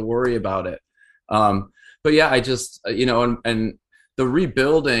don't have to worry about it. But yeah, I just, and the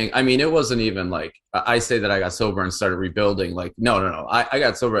rebuilding, I mean, it wasn't even like, I say that I got sober and started rebuilding. Like, no. I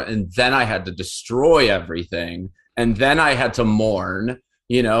got sober and then I had to destroy everything. And then I had to mourn,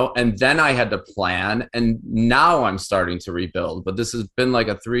 and then I had to plan. And now I'm starting to rebuild. But this has been like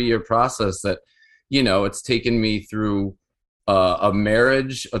a 3-year process that, it's taken me through a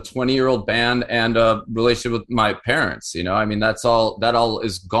marriage, a 20-year-old band, and a relationship with my parents. I mean, that all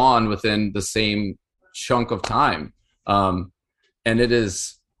is gone within the same chunk of time. And it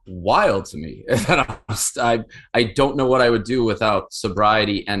is wild to me that I don't know what I would do without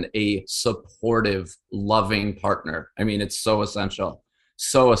sobriety and a supportive, loving partner. I mean, it's so essential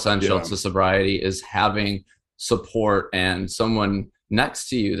to sobriety, is having support and someone next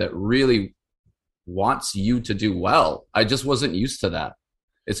to you that really wants you to do well. I just wasn't used to that.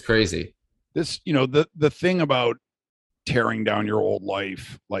 It's crazy. This, the thing about tearing down your old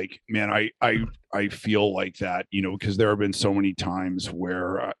life, like, man, I feel like that, because there have been so many times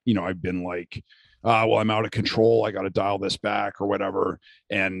where, I've been like, well, I'm out of control. I got to dial this back or whatever.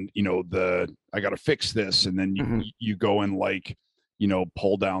 And, I got to fix this. And then you go and like,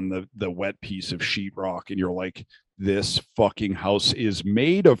 pull down the wet piece of sheetrock and you're like, this fucking house is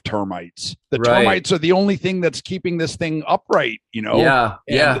made of termites. The termites are the only thing that's keeping this thing upright, Yeah.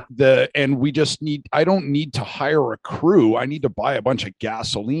 And we just I don't need to hire a crew. I need to buy a bunch of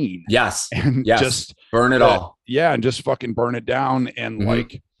gasoline. Yes. And just burn it all. Yeah. And just fucking burn it down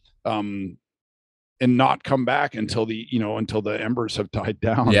and and not come back until the embers have died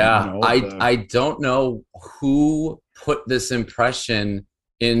down. Yeah. I don't know who put this impression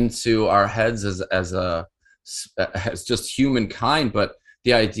into our heads as just humankind, but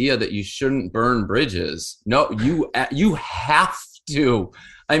the idea that you shouldn't burn bridges. No, you have to.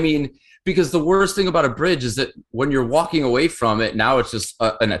 I mean, because the worst thing about a bridge is that when you're walking away from it, now it's just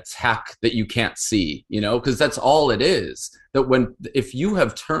an attack that you can't see, because that's all it is. That if you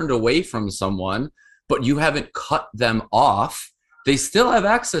have turned away from someone, but you haven't cut them off, they still have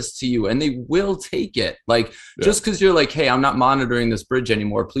access to you and they will take it. Like, just because you're like, hey, I'm not monitoring this bridge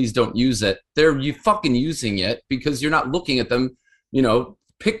anymore, please don't use it. You fucking using it because you're not looking at them,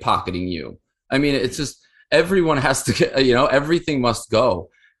 pickpocketing you. I mean, it's just, everyone has to get, everything must go.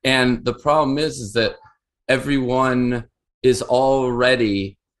 And the problem is that everyone is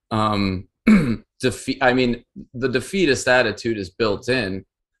already the defeatist attitude is built in.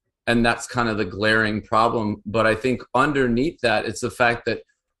 And that's kind of the glaring problem. But I think underneath that, it's the fact that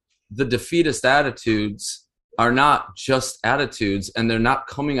the defeatist attitudes are not just attitudes and they're not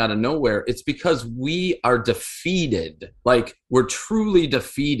coming out of nowhere. It's because we are defeated. Like, we're truly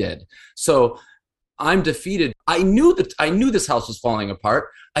defeated. So I'm defeated. I knew this house was falling apart.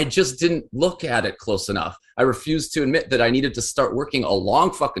 I just didn't look at it close enough. I refused to admit that I needed to start working a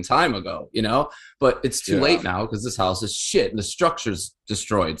long fucking time ago, but it's too late now because this house is shit and the structure's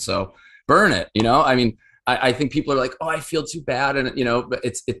destroyed. So burn it, I mean, I think people are like, oh, I feel too bad. And, but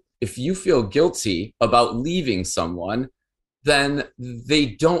if you feel guilty about leaving someone, then they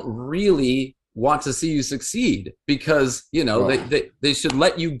don't really want to see you succeed because, they should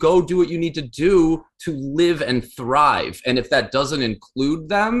let you go do what you need to do to live and thrive. And if that doesn't include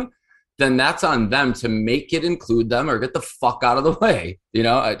them, then that's on them to make it include them or get the fuck out of the way.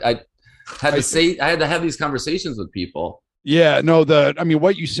 I had to have these conversations with people. Yeah, no,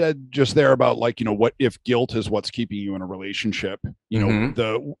 what you said just there about like, what if guilt is what's keeping you in a relationship,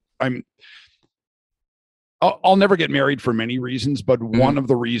 I'll never get married for many reasons, but one of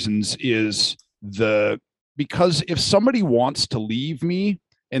the reasons is because if somebody wants to leave me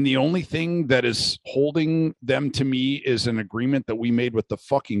and the only thing that is holding them to me is an agreement that we made with the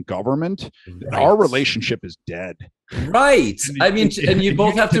fucking government, our relationship is dead. Right. I mean, and you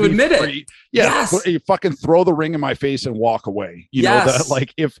both have to admit it. Yeah. Yes. You fucking throw the ring in my face and walk away. You know that,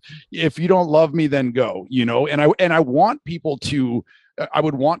 like, if you don't love me, then go, and I want people to, I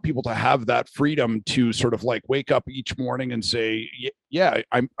would want people to have that freedom to sort of like wake up each morning and say, yeah,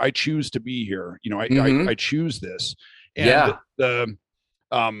 I choose to be here. I choose this. And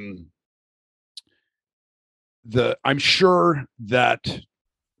I'm sure that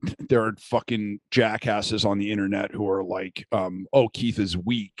there are fucking jackasses on the internet who are like, oh, Keith is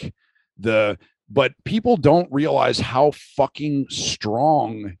weak. But people don't realize how fucking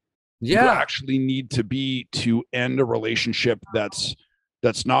strong you actually need to be to end a relationship that's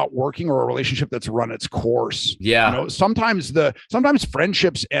not working, or a relationship that's run its course. Sometimes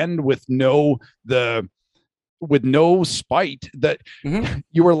friendships end with with no spite, that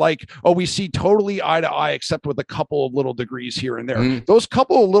you were like, oh, we see totally eye to eye, except with a couple of little degrees here and there. Those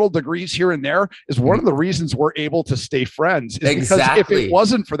couple of little degrees here and there is one of the reasons we're able to stay friends, is because if it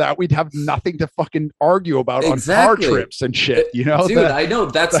wasn't for that, we'd have nothing to fucking argue about on car trips and shit, you know? Dude, I know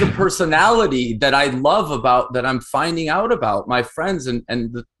that's the personality that I love about, that I'm finding out about my friends and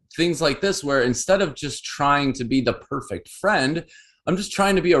the things like this, where instead of just trying to be the perfect friend, I'm just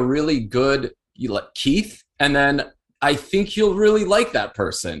trying to be a really good Keith. And then I think you'll really like that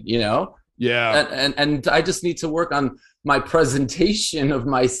person, you know? Yeah. And I just need to work on my presentation of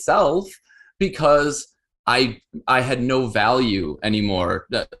myself, because I had no value anymore.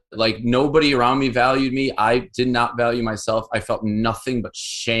 Like, nobody around me valued me. I did not value myself. I felt nothing but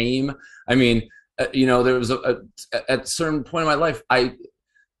shame. I mean, you know, there was at a certain point in my life,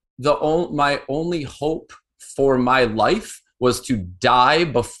 my only hope for my life was to die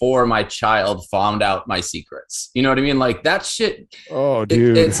before my child found out my secrets. You know what I mean? Like, that shit. Oh,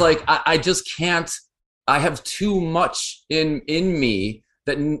 dude. It's like, I just can't, I have too much in me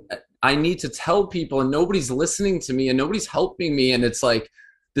that I need to tell people, and nobody's listening to me and nobody's helping me. And it's like,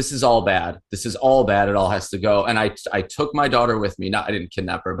 this is all bad. This is all bad. It all has to go. And I took my daughter with me. I didn't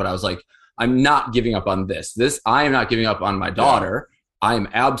kidnap her, but I was like, I'm not giving up on this. I am not giving up on my daughter.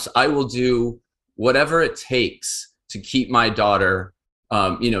 I will do whatever it takes to keep my daughter,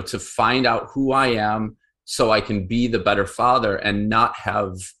 you know, to find out who I am, so I can be the better father and not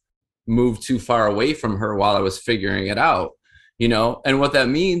have moved too far away from her while I was figuring it out, you know? And what that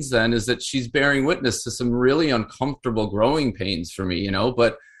means then is that she's bearing witness to some really uncomfortable growing pains for me, you know?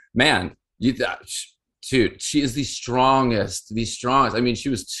 But man, dude, she is the strongest. I mean, she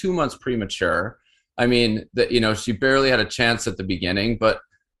was 2 months premature. I mean, that, you know, she barely had a chance at the beginning, but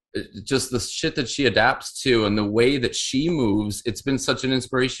just the shit that she adapts to and the way that she moves, it's been such an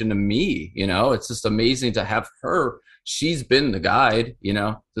inspiration to me, you know? It's just amazing to have her. She's been the guide, you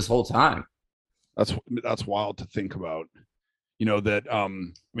know, this whole time. That's wild to think about, you know, that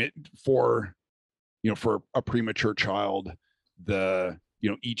for a premature child,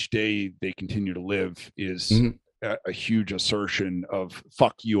 each day they continue to live is a huge assertion of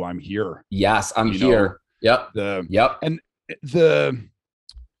fuck you, I'm here. Yes, I'm here. Yep. And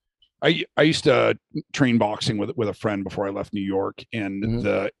I used to train boxing with a friend before I left New York,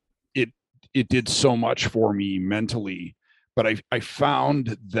 and it did so much for me mentally, but I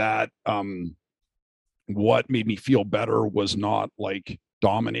found that what made me feel better was not like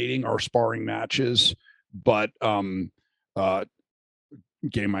dominating our sparring matches, but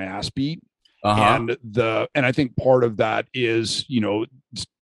getting my ass beat. And I think part of that is, you know,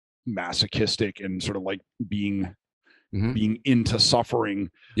 masochistic and sort of like being into suffering.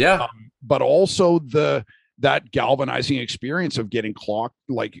 Yeah. But also that galvanizing experience of getting caught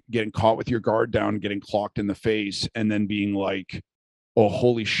with your guard down, getting clocked in the face, and then being like, oh,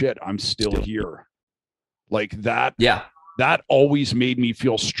 holy shit, I'm still here. Like that. Yeah. That always made me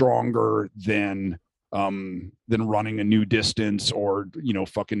feel stronger than running a new distance, or, you know,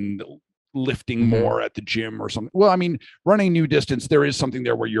 fucking lifting more at the gym or something. Well, I mean, running new distance, there is something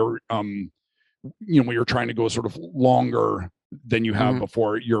there where you're, you know, when you're trying to go sort of longer than you have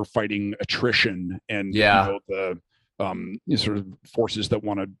before, you're fighting attrition and, you know, the sort of forces that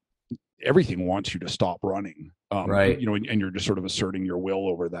everything wants you to stop running. Right. You know, and you're just sort of asserting your will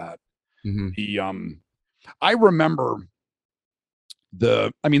over that. I remember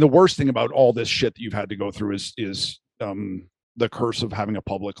the worst thing about all this shit that you've had to go through is the curse of having a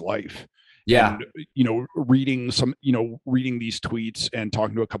public life. Yeah. And, you know, reading these tweets and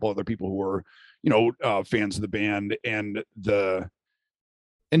talking to a couple other people who are, you know, fans of the band, and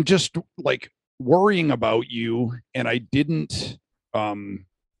just like worrying about you. And I didn't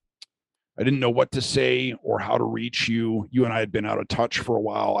know what to say or how to reach you. You and I had been out of touch for a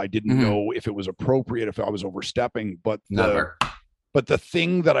while. I didn't know if it was appropriate, if I was overstepping, but the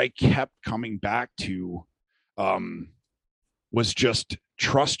thing that I kept coming back to, was just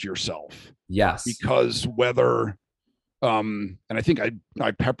trust yourself. Yes. Because whether, and I think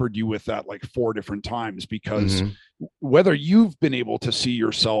I peppered you with that like 4 different times, because whether you've been able to see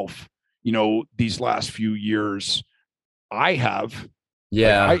yourself, you know, these last few years, I have.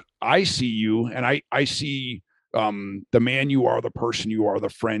 Yeah. Like I see you, and I see the man you are, the person you are, the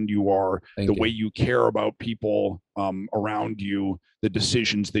friend you are, the way you care about people around you, the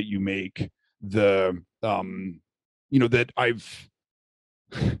decisions that you make, you know, that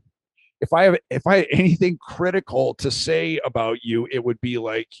if I had anything critical to say about you, it would be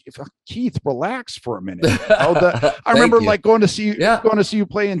like, Keith, relax for a minute. I remember like going to see you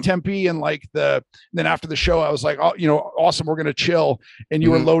play in Tempe, and like then after the show, I was like, oh, you know, awesome, we're gonna chill, and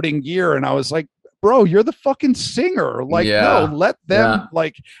you were loading gear, and I was like, bro, you're the fucking singer. Like, no, let them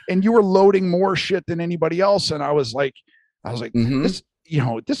and you were loading more shit than anybody else. And I was like, this,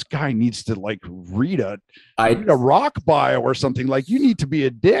 this guy needs to like read a rock bio or something. Like, you need to be a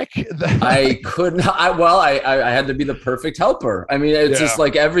dick. I couldn't. I had to be the perfect helper. I mean, it's just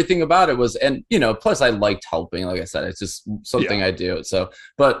like everything about it was, and plus I liked helping. Like I said, it's just something I do. So,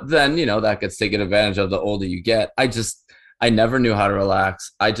 but then that gets taken advantage of the older you get. I never knew how to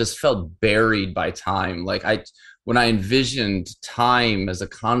relax. I just felt buried by time. Like when I envisioned time as a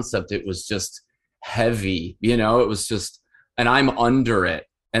concept, it was just heavy. It was just. And I'm under it,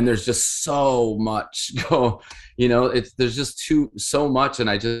 and there's just so much there's just so much, and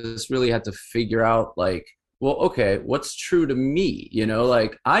I just really had to figure out like, well, okay, what's true to me?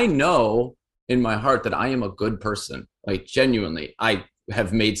 Like, I know in my heart that I am a good person. Like, genuinely, I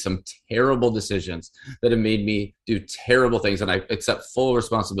have made some terrible decisions that have made me do terrible things, and I accept full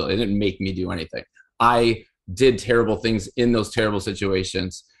responsibility. It didn't make me do anything. I did terrible things in those terrible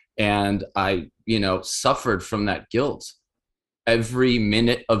situations, and I suffered from that guilt every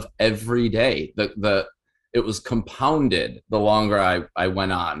minute of every day. It was compounded the longer I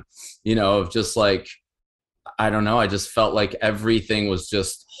went on, of just like, I don't know, I just felt like everything was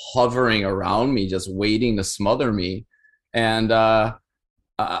just hovering around me, just waiting to smother me. And then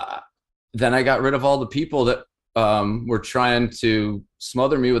I got rid of all the people that were trying to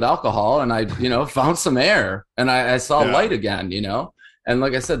smother me with alcohol, and I found some air, and I saw light again, and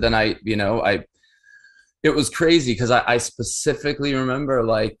like I said, then it was crazy because I specifically remember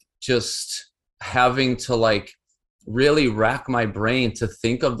like just having to like really rack my brain to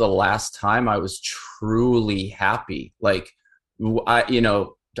think of the last time I was truly happy. Like I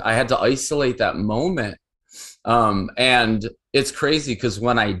had to isolate that moment. And it's crazy because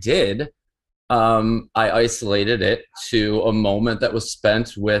when I did, I isolated it to a moment that was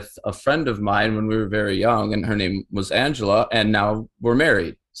spent with a friend of mine when we were very young, and her name was Angela, and now we're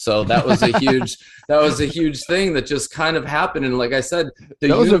married. So that was a huge thing that just kind of happened. And like I said,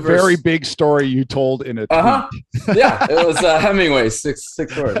 that was a very big story you told in a tweet. Yeah, it was Hemingway, six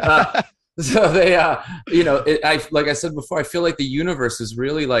words. So they, like I said before, I feel like the universe is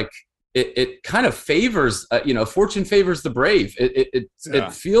really like, it kind of favors, fortune favors the brave.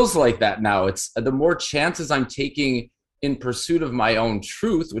 It feels like that now. It's the more chances I'm taking in pursuit of my own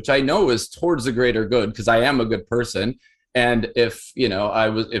truth, which I know is towards the greater good, because I am a good person. And if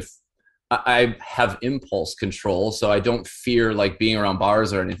I have impulse control, so I don't fear like being around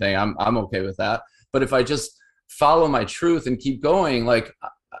bars or anything, I'm okay with that. But if I just follow my truth and keep going, like,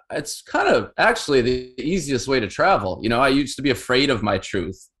 it's kind of actually the easiest way to travel. I used to be afraid of my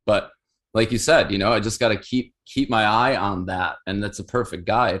truth, but like you said, I just got to keep my eye on that, and that's a perfect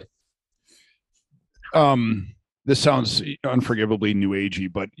guide. This sounds unforgivably new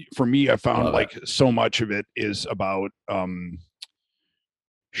agey, but for me, I found like so much of it is about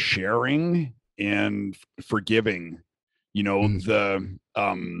sharing and forgiving. I'm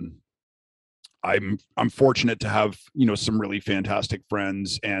fortunate to have some really fantastic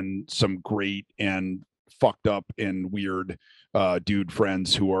friends and some great and fucked up and weird dude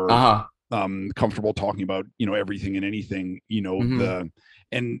friends who are comfortable talking about everything and anything.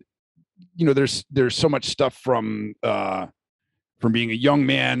 There's so much stuff from being a young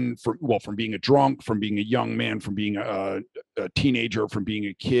man, from being a drunk, from being a young man, from being a teenager, from being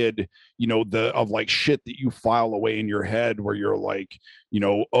a kid, of like shit that you file away in your head where you're like,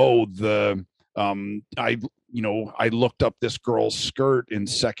 I looked up this girl's skirt in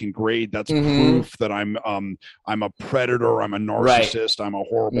second grade. That's proof that I'm a predator. I'm a narcissist. Right. I'm a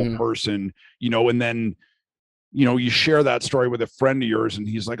horrible person, and then, you share that story with a friend of yours, and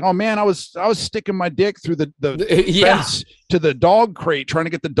he's like, "Oh man, I was sticking my dick through the fence to the dog crate trying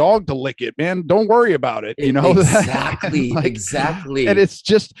to get the dog to lick it. Man, don't worry about it." Exactly, exactly. And it's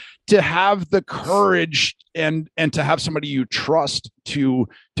just to have the courage and to have somebody you trust to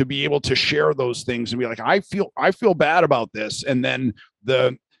be able to share those things and be like, I feel bad about this, and then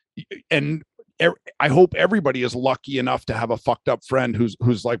I hope everybody is lucky enough to have a fucked up friend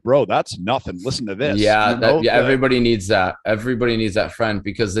who's like, bro, that's nothing. Listen to this. Everybody needs that. Everybody needs that friend,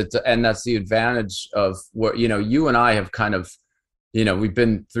 because and that's the advantage of what, you and I have kind of, we've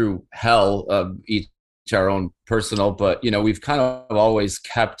been through hell, each our own personal, but we've kind of always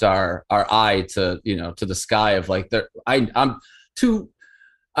kept our eye to the sky of like,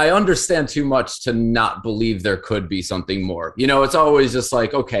 I understand too much to not believe there could be something more. It's always just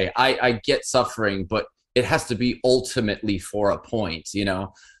like, okay, I get suffering, but it has to be ultimately for a point,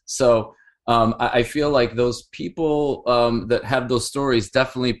 So I feel like those people that have those stories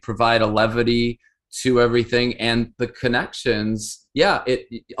definitely provide a levity to everything, and the connections yeah,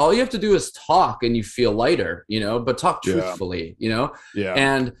 all you have to do is talk and you feel lighter, but talk Yeah. truthfully, Yeah.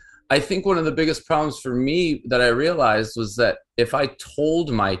 And I think one of the biggest problems for me that I realized was that if I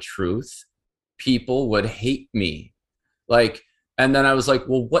told my truth, people would hate me. And then I was like,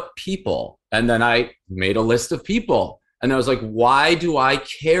 well, what people? And then I made a list of people. And I was like, why do I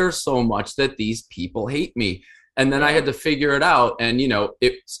care so much that these people hate me? And then I had to figure it out. And,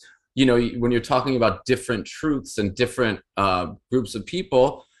 it's, when you're talking about different truths and different groups of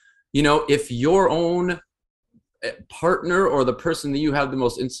people, if your own partner or the person that you have the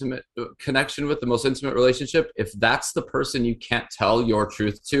most intimate connection with, the most intimate relationship, if that's the person you can't tell your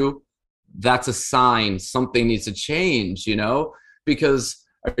truth to, that's a sign something needs to change, because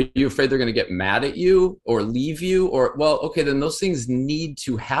are you afraid they're going to get mad at you or leave you? Or, well, okay, then those things need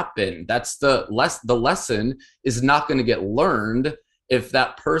to happen. That's the lesson is not going to get learned if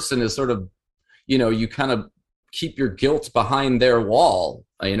that person is sort of, you kind of keep your guilt behind their wall.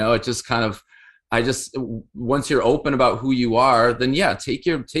 It just kind of, once you're open about who you are, then yeah, take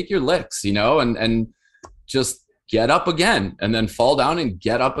your licks, and just get up again, and then fall down and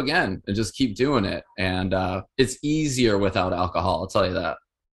get up again, and just keep doing it. And it's easier without alcohol, I'll tell you that.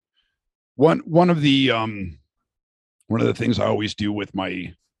 One of the things I always do with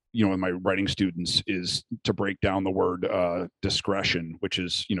my with my writing students is to break down the word discretion, which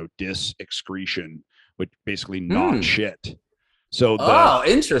is dis-excretion, which basically not shit. So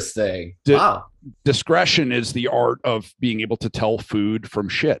interesting. Wow. Discretion is the art of being able to tell food from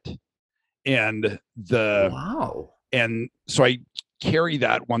shit. And and so I carry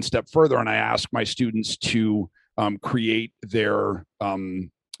that one step further, and I ask my students to create their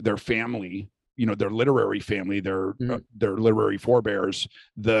family, their literary family, their literary forebears,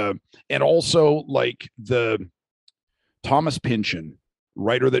 and also like the Thomas Pynchon,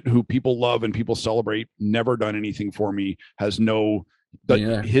 writer who people love and people celebrate, never done anything for me, has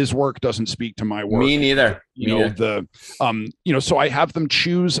his work doesn't speak to my work. Me neither. So I have them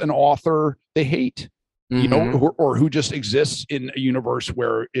choose an author they hate, or who just exists in a universe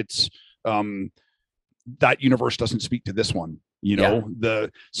where it's that universe doesn't speak to this one.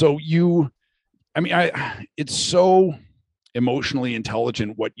 It's so emotionally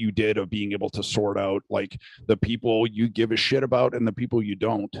intelligent what you did of being able to sort out like the people you give a shit about and the people you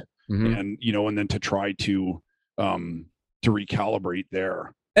don't, and then to try to recalibrate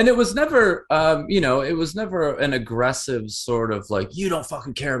there. And it was never, it was never an aggressive sort of like, you don't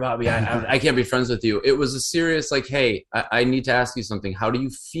fucking care about me, I can't be friends with you. It was a serious like, hey, I need to ask you something. How do you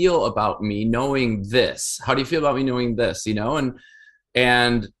feel about me knowing this? How do you feel about me knowing this?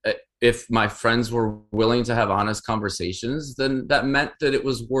 And if my friends were willing to have honest conversations, then that meant that it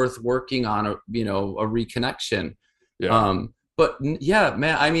was worth working on a reconnection. Yeah. But yeah,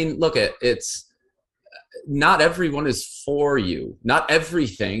 man, look, it's not everyone is for you. Not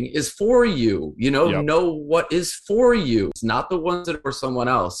everything is for you. Know what is for you. It's not the ones that are for someone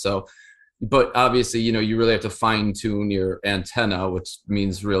else. So, but obviously, you really have to fine tune your antenna, which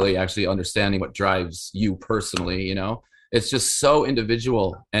means really actually understanding what drives you personally. It's just so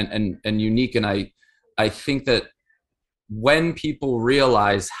individual and unique. And I think that when people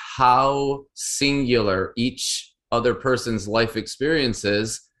realize how singular each other person's life experience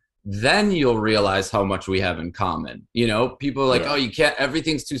is, then you'll realize how much we have in common. People are like, oh, you can't,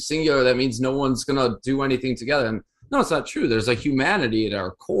 everything's too singular. That means no one's going to do anything together. And no, it's not true. There's a humanity at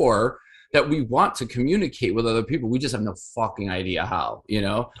our core that we want to communicate with other people. We just have no fucking idea how,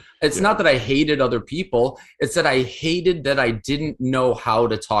 It's not that I hated other people. It's that I hated that I didn't know how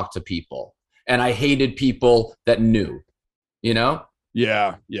to talk to people. And I hated people that knew, Yeah.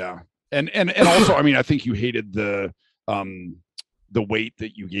 Yeah. And also, I think you hated the weight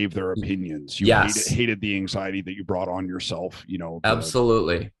that you gave their opinions. You hated the anxiety that you brought on yourself,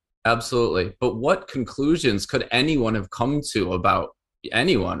 Absolutely. But what conclusions could anyone have come to about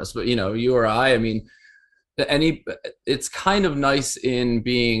anyone, you or I mean, it's kind of nice in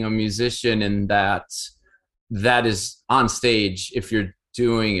being a musician in that is on stage. If you're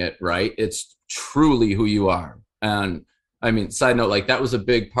doing it right, it's truly who you are. And side note, like that was a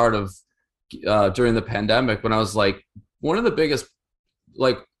big part of during the pandemic when I was like, one of the biggest,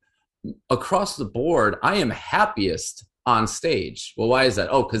 like across the board, I am happiest on stage. Well, why is that?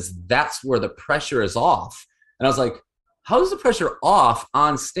 Oh, because that's where the pressure is off. And I was like, how is the pressure off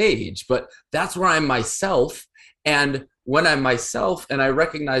on stage? But that's where I'm myself. And when I'm myself and I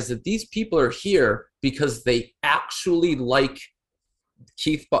recognize that these people are here because they actually like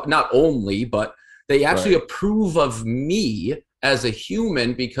Keith, not only, but they actually approve of me as a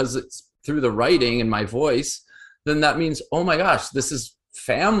human because it's through the writing and my voice, then that means, oh my gosh, this is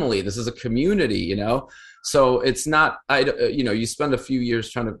family. This is a community, you know? So it's not, you spend a few years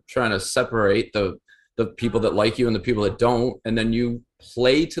trying to separate the people that like you and the people that don't, and then you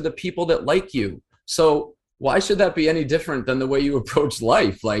play to the people that like you. So why should that be any different than the way you approach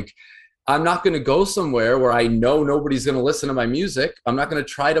life? Like, I'm not going to go somewhere where I know nobody's going to listen to my music. I'm not going to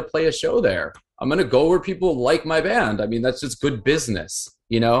try to play a show there. I'm going to go where people like my band. I mean, that's just good business,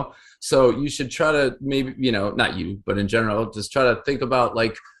 you know? So you should try to maybe, not you, but in general, just try to think about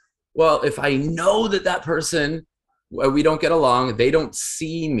like, well, if I know that person, we don't get along, they don't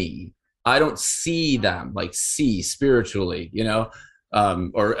see me, I don't see them, like see spiritually,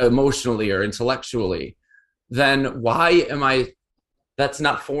 or emotionally or intellectually, then why am I, that's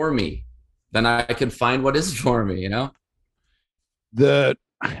not for me. Then I can find what is for me,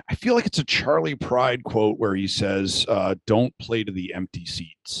 I feel like it's a Charlie Pride quote where he says, don't play to the empty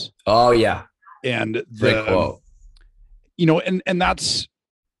seats. Oh yeah. And great quote. And that's,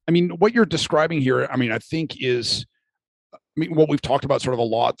 I mean, what you're describing here, I mean, I think is, what we've talked about sort of a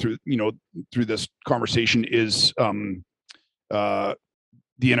lot through this conversation is the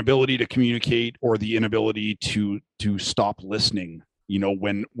inability to communicate, or the inability to stop listening,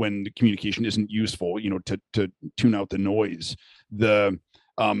 when the communication isn't useful, to tune out the noise.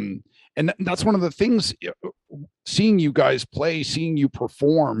 And that's one of the things, seeing you guys play, seeing you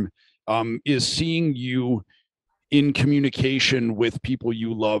perform, is seeing you in communication with people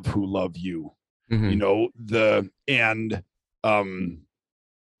you love who love you.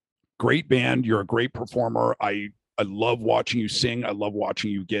 Great band. You're a great performer. I love watching you sing. I love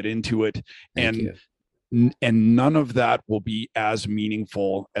watching you get into it. Thank you. And none of that will be as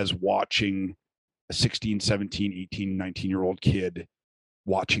meaningful as watching a 16, 17, 18, 19-year-old kid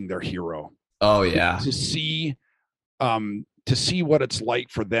watching their hero. Oh yeah. To see what it's like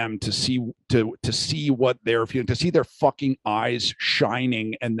for them, to see what they're feeling, to see their fucking eyes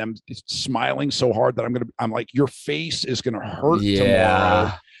shining and them smiling so hard that I'm like, your face is gonna hurt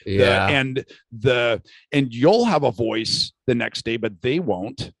tomorrow. Yeah. And you'll have a voice the next day, but they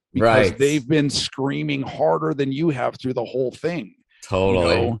won't, because they've been screaming harder than you have through the whole thing.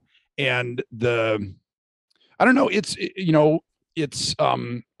 Totally. And I don't know,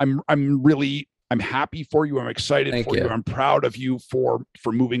 I'm happy for you. I'm excited for you. I'm proud of you for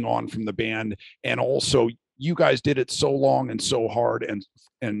moving on from the band. And also, you guys did it so long and so hard and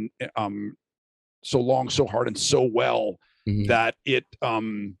so hard and so well, that it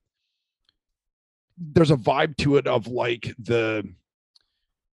there's a vibe to it of like the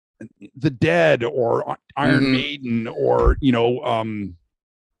Dead or Iron Maiden or or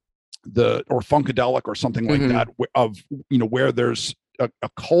Funkadelic or something like that, of where there's a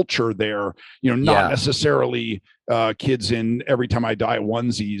culture there, not necessarily kids in Every Time I Die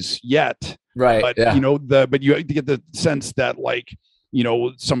onesies yet, right? But but you get the sense that like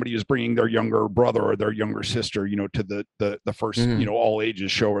somebody is bringing their younger brother or their younger sister to the first all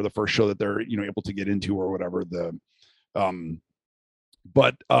ages show, or the first show that they're able to get into, or whatever.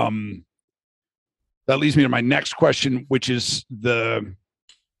 That leads me to my next question, which is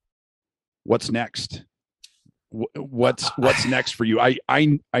what's next? What's next for you? I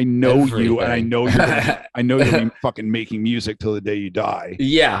know everything. You, and I know you'll be fucking making music till the day you die.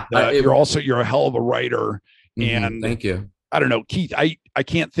 Yeah. You're a hell of a writer. And thank you. I don't know, Keith, I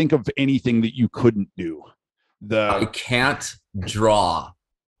can't think of anything that you couldn't do. I can't draw.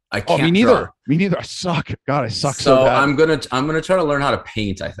 I can't. Me neither. Draw. Me neither. I suck. God, I suck so bad. I'm gonna try to learn how to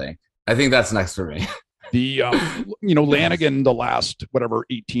paint. I think that's next for me. Lanigan, the last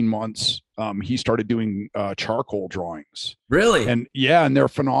 18 months, he started doing charcoal drawings. Really? And they're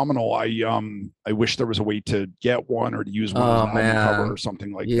phenomenal. I wish there was a way to get one, or to use one as an album cover or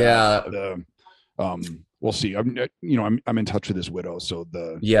something like that. We'll see. I'm in touch with his widow, so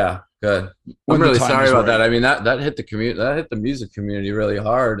good. I'm really sorry about that. I mean, that hit the community, that hit the music community really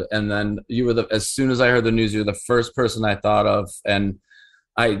hard. And then you were as soon as I heard the news, you were the first person I thought of, and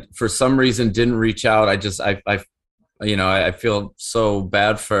I, for some reason, didn't reach out. I feel so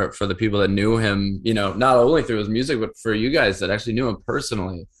bad for the people that knew him, not only through his music, but for you guys that actually knew him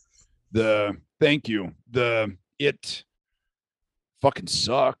personally. Thank you. It fucking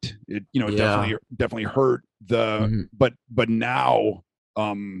sucked. It, definitely hurt. But now,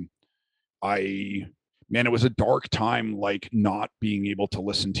 it was a dark time, like not being able to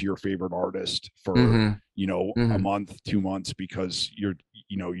listen to your favorite artist for, a month, 2 months, because you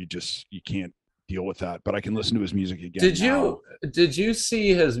can't deal with that. But I can listen to his music again. Did you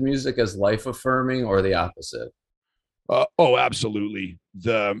see his music as life affirming, or the opposite? Oh, absolutely.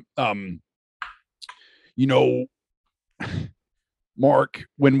 Mark,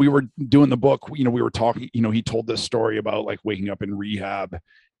 when we were doing the book, we were talking, he told this story about like waking up in rehab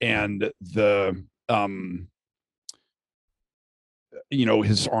and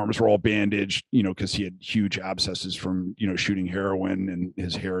his arms were all bandaged, because he had huge abscesses from, shooting heroin, and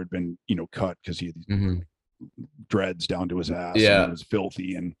his hair had been, cut because he had dreads down to his ass. Yeah. And it was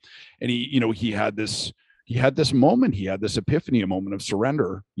filthy. And he had this moment, he had this epiphany, a moment of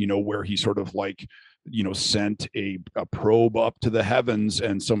surrender, where he sort of like, sent a probe up to the heavens,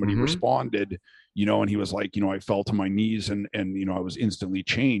 and somebody responded, and he was like, I fell to my knees and I was instantly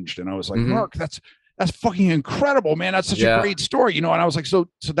changed. And I was like, Mark, that's fucking incredible, man. That's such a great story, and I was like, so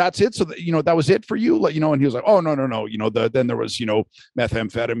that's it. So that, that was it for you, like, and he was like, oh, no. Then there was,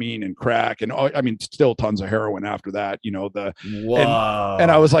 methamphetamine and crack and still tons of heroin after that, Wow.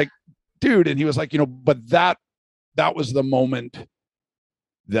 And I was like, dude, and he was like, but that was the moment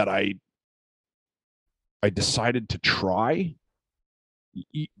that I decided to try,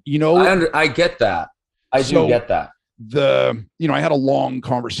 I get that. I do get that. I had a long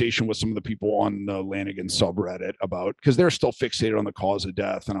conversation with some of the people on the Lanigan subreddit about, because they're still fixated on the cause of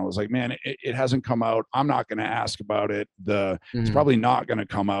death. And I was like, man, it hasn't come out. I'm not going to ask about it. It's probably not going to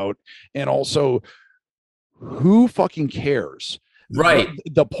come out. And also, who fucking cares? Right.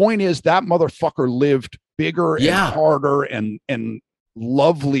 The point is that motherfucker lived bigger and harder and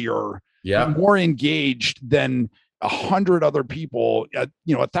lovelier, more engaged than 100 other people,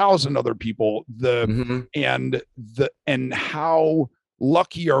 1,000 other people. And how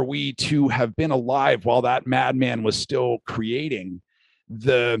lucky are we to have been alive while that madman was still creating?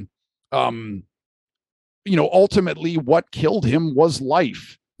 Ultimately what killed him was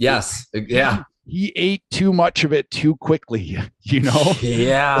life. Yes. Yeah. He ate too much of it too quickly,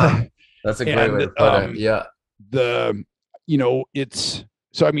 Yeah. That's a great way to put it. Yeah. It's,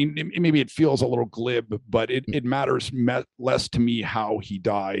 so, maybe it feels a little glib, but it matters less to me how he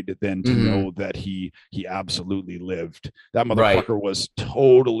died than to know that he absolutely lived. That motherfucker was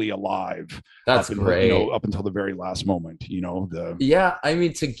totally alive. That's great. Up until the very last moment, to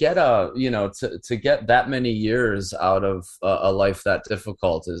get to get that many years out of a life that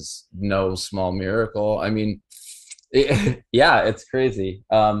difficult is no small miracle. It's crazy.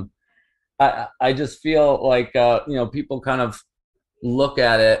 I just feel like, people kind of look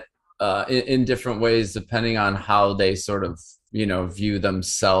at it in different ways depending on how they sort of view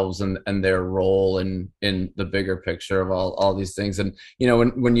themselves and their role in the bigger picture of all these things. And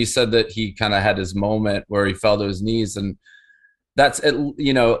when you said that he kind of had his moment where he fell to his knees, and that's it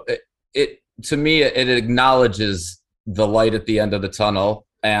to me, it acknowledges the light at the end of the tunnel,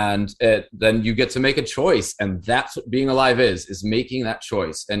 and then you get to make a choice, and that's what being alive is making that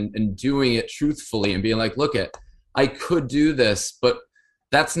choice and doing it truthfully and being like, look, I could do this, but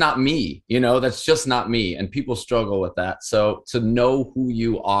that's not me, that's just not me. And people struggle with that. So to know who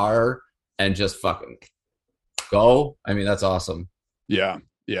you are and just fucking go, that's awesome. Yeah.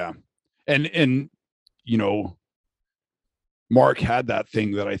 Yeah. And Mark had that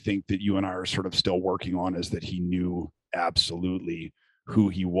thing that I think that you and I are sort of still working on, is that he knew absolutely who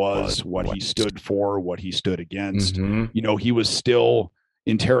he was, what he stood for, what he stood against. He was still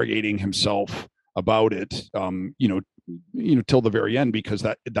interrogating himself about it, till the very end, because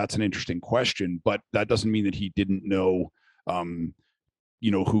that's an interesting question, but that doesn't mean that he didn't know,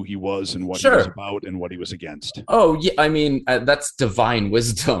 who he was and what he was about and what he was against. Oh yeah. That's divine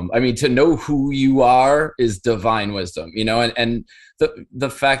wisdom. To know who you are is divine wisdom, and the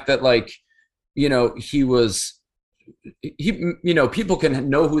fact that people can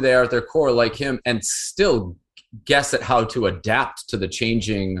know who they are at their core like him and still guess at how to adapt to the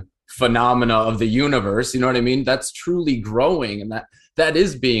changing phenomena of the universe. That's truly growing, and that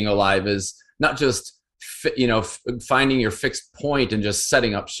is being alive, is not just finding your fixed point and just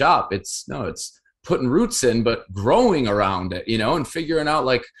setting up shop. It's putting roots in, but growing around it, and figuring out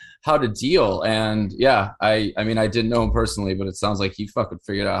how to deal. And I didn't know him personally, but it sounds like he fucking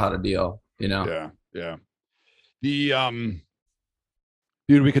figured out how to deal. Yeah. The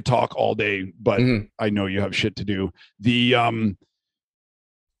dude, we could talk all day, but I know you have shit to do.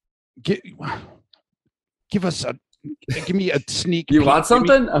 Give me a sneak peek. You want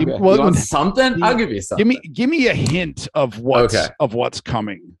something? You want something? I'll give you something. Give me a hint of what's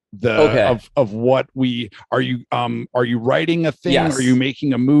coming. Of what are you writing a thing? Yes. Are you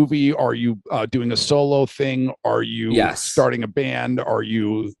making a movie? Are you doing a solo thing? Are you starting a band? Are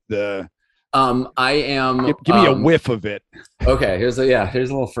you I am. Give me a whiff of it. Okay, here's a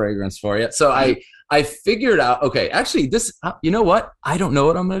little fragrance for you. So I figured out. Okay, actually, this. You know what? I don't know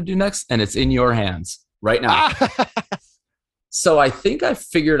what I'm going to do next, and it's in your hands right now. So I think I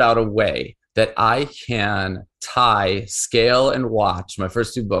figured out a way that I can tie Scale and Watch, my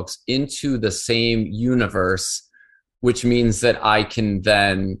first two books, into the same universe, which means that I can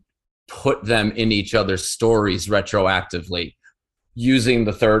then put them in each other's stories retroactively using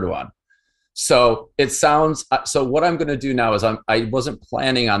the third one. So it sounds, so what I'm going to do now is I wasn't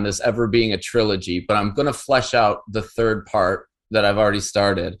planning on this ever being a trilogy, but I'm going to flesh out the third part that I've already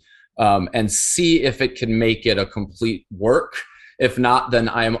started, and see if it can make it a complete work. If not, then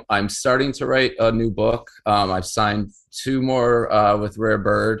I'm starting to write a new book. I've signed 2 more with Rare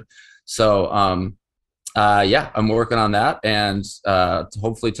Bird. So I'm working on that, and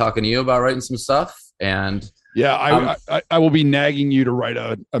hopefully talking to you about writing some stuff. And yeah, I will be nagging you to write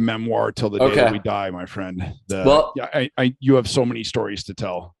a memoir till the day that we die, my friend. You have so many stories to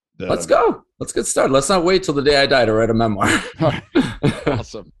tell. Let's go. Let's get started. Let's not wait till the day I die to write a memoir.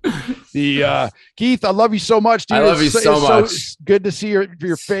 Awesome. Keith, I love you so much, dude. I love you so much. So good to see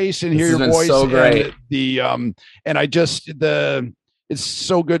your face and hear your voice. So great. And it's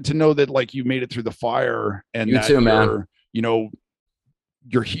so good to know that like you made it through the fire, and you too, man.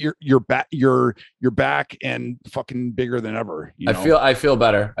 You're here, you're back and fucking bigger than ever. I feel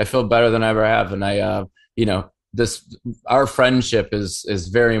better. I feel better than I ever have. And our friendship is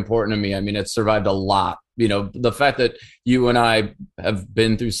very important to me. I mean, it's survived a lot. The fact that you and I have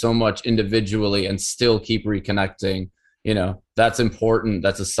been through so much individually and still keep reconnecting, that's important.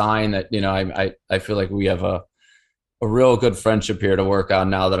 That's a sign that, I feel like we have a real good friendship here to work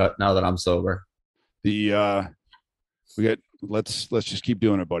on now that I'm sober. Let's just keep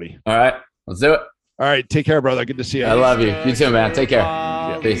doing it, buddy. All right, let's do it. All right, take care, brother. Good to see you. I love you. You too, man. Take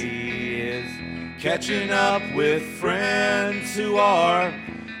care. Peace. Catching up with friends who are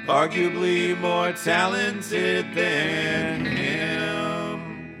arguably more talented than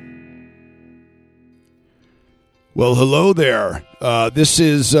him. Well, hello there. This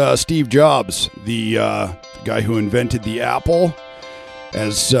is Steve Jobs, the guy who invented the Apple.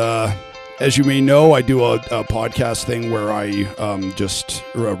 As you may know, I do a podcast thing where I just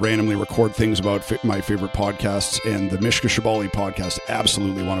randomly record things about my favorite podcasts, and the Mishka Shubaly podcast,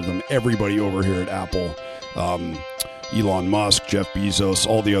 absolutely one of them. Everybody over here at Apple, Elon Musk, Jeff Bezos,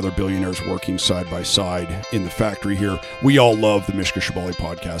 all the other billionaires working side by side in the factory here, we all love the Mishka Shubaly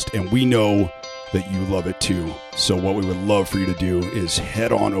podcast, and we know that you love it too. So what we would love for you to do is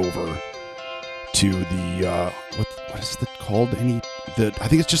head on over to the what is it called? I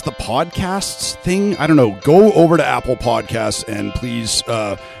think it's just the podcasts thing. I don't know. Go over to Apple Podcasts and please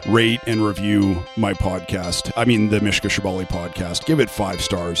rate and review my podcast. I mean, the Mishka Shubaly podcast. Give it 5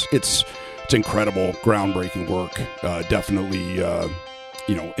 stars. It's incredible, groundbreaking work. Definitely,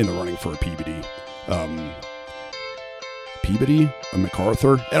 in the running for a Peabody. A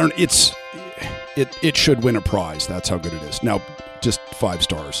MacArthur. I don't. It should win a prize. That's how good it is. Now, just 5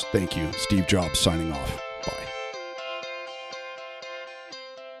 stars. Thank you. Steve Jobs signing off.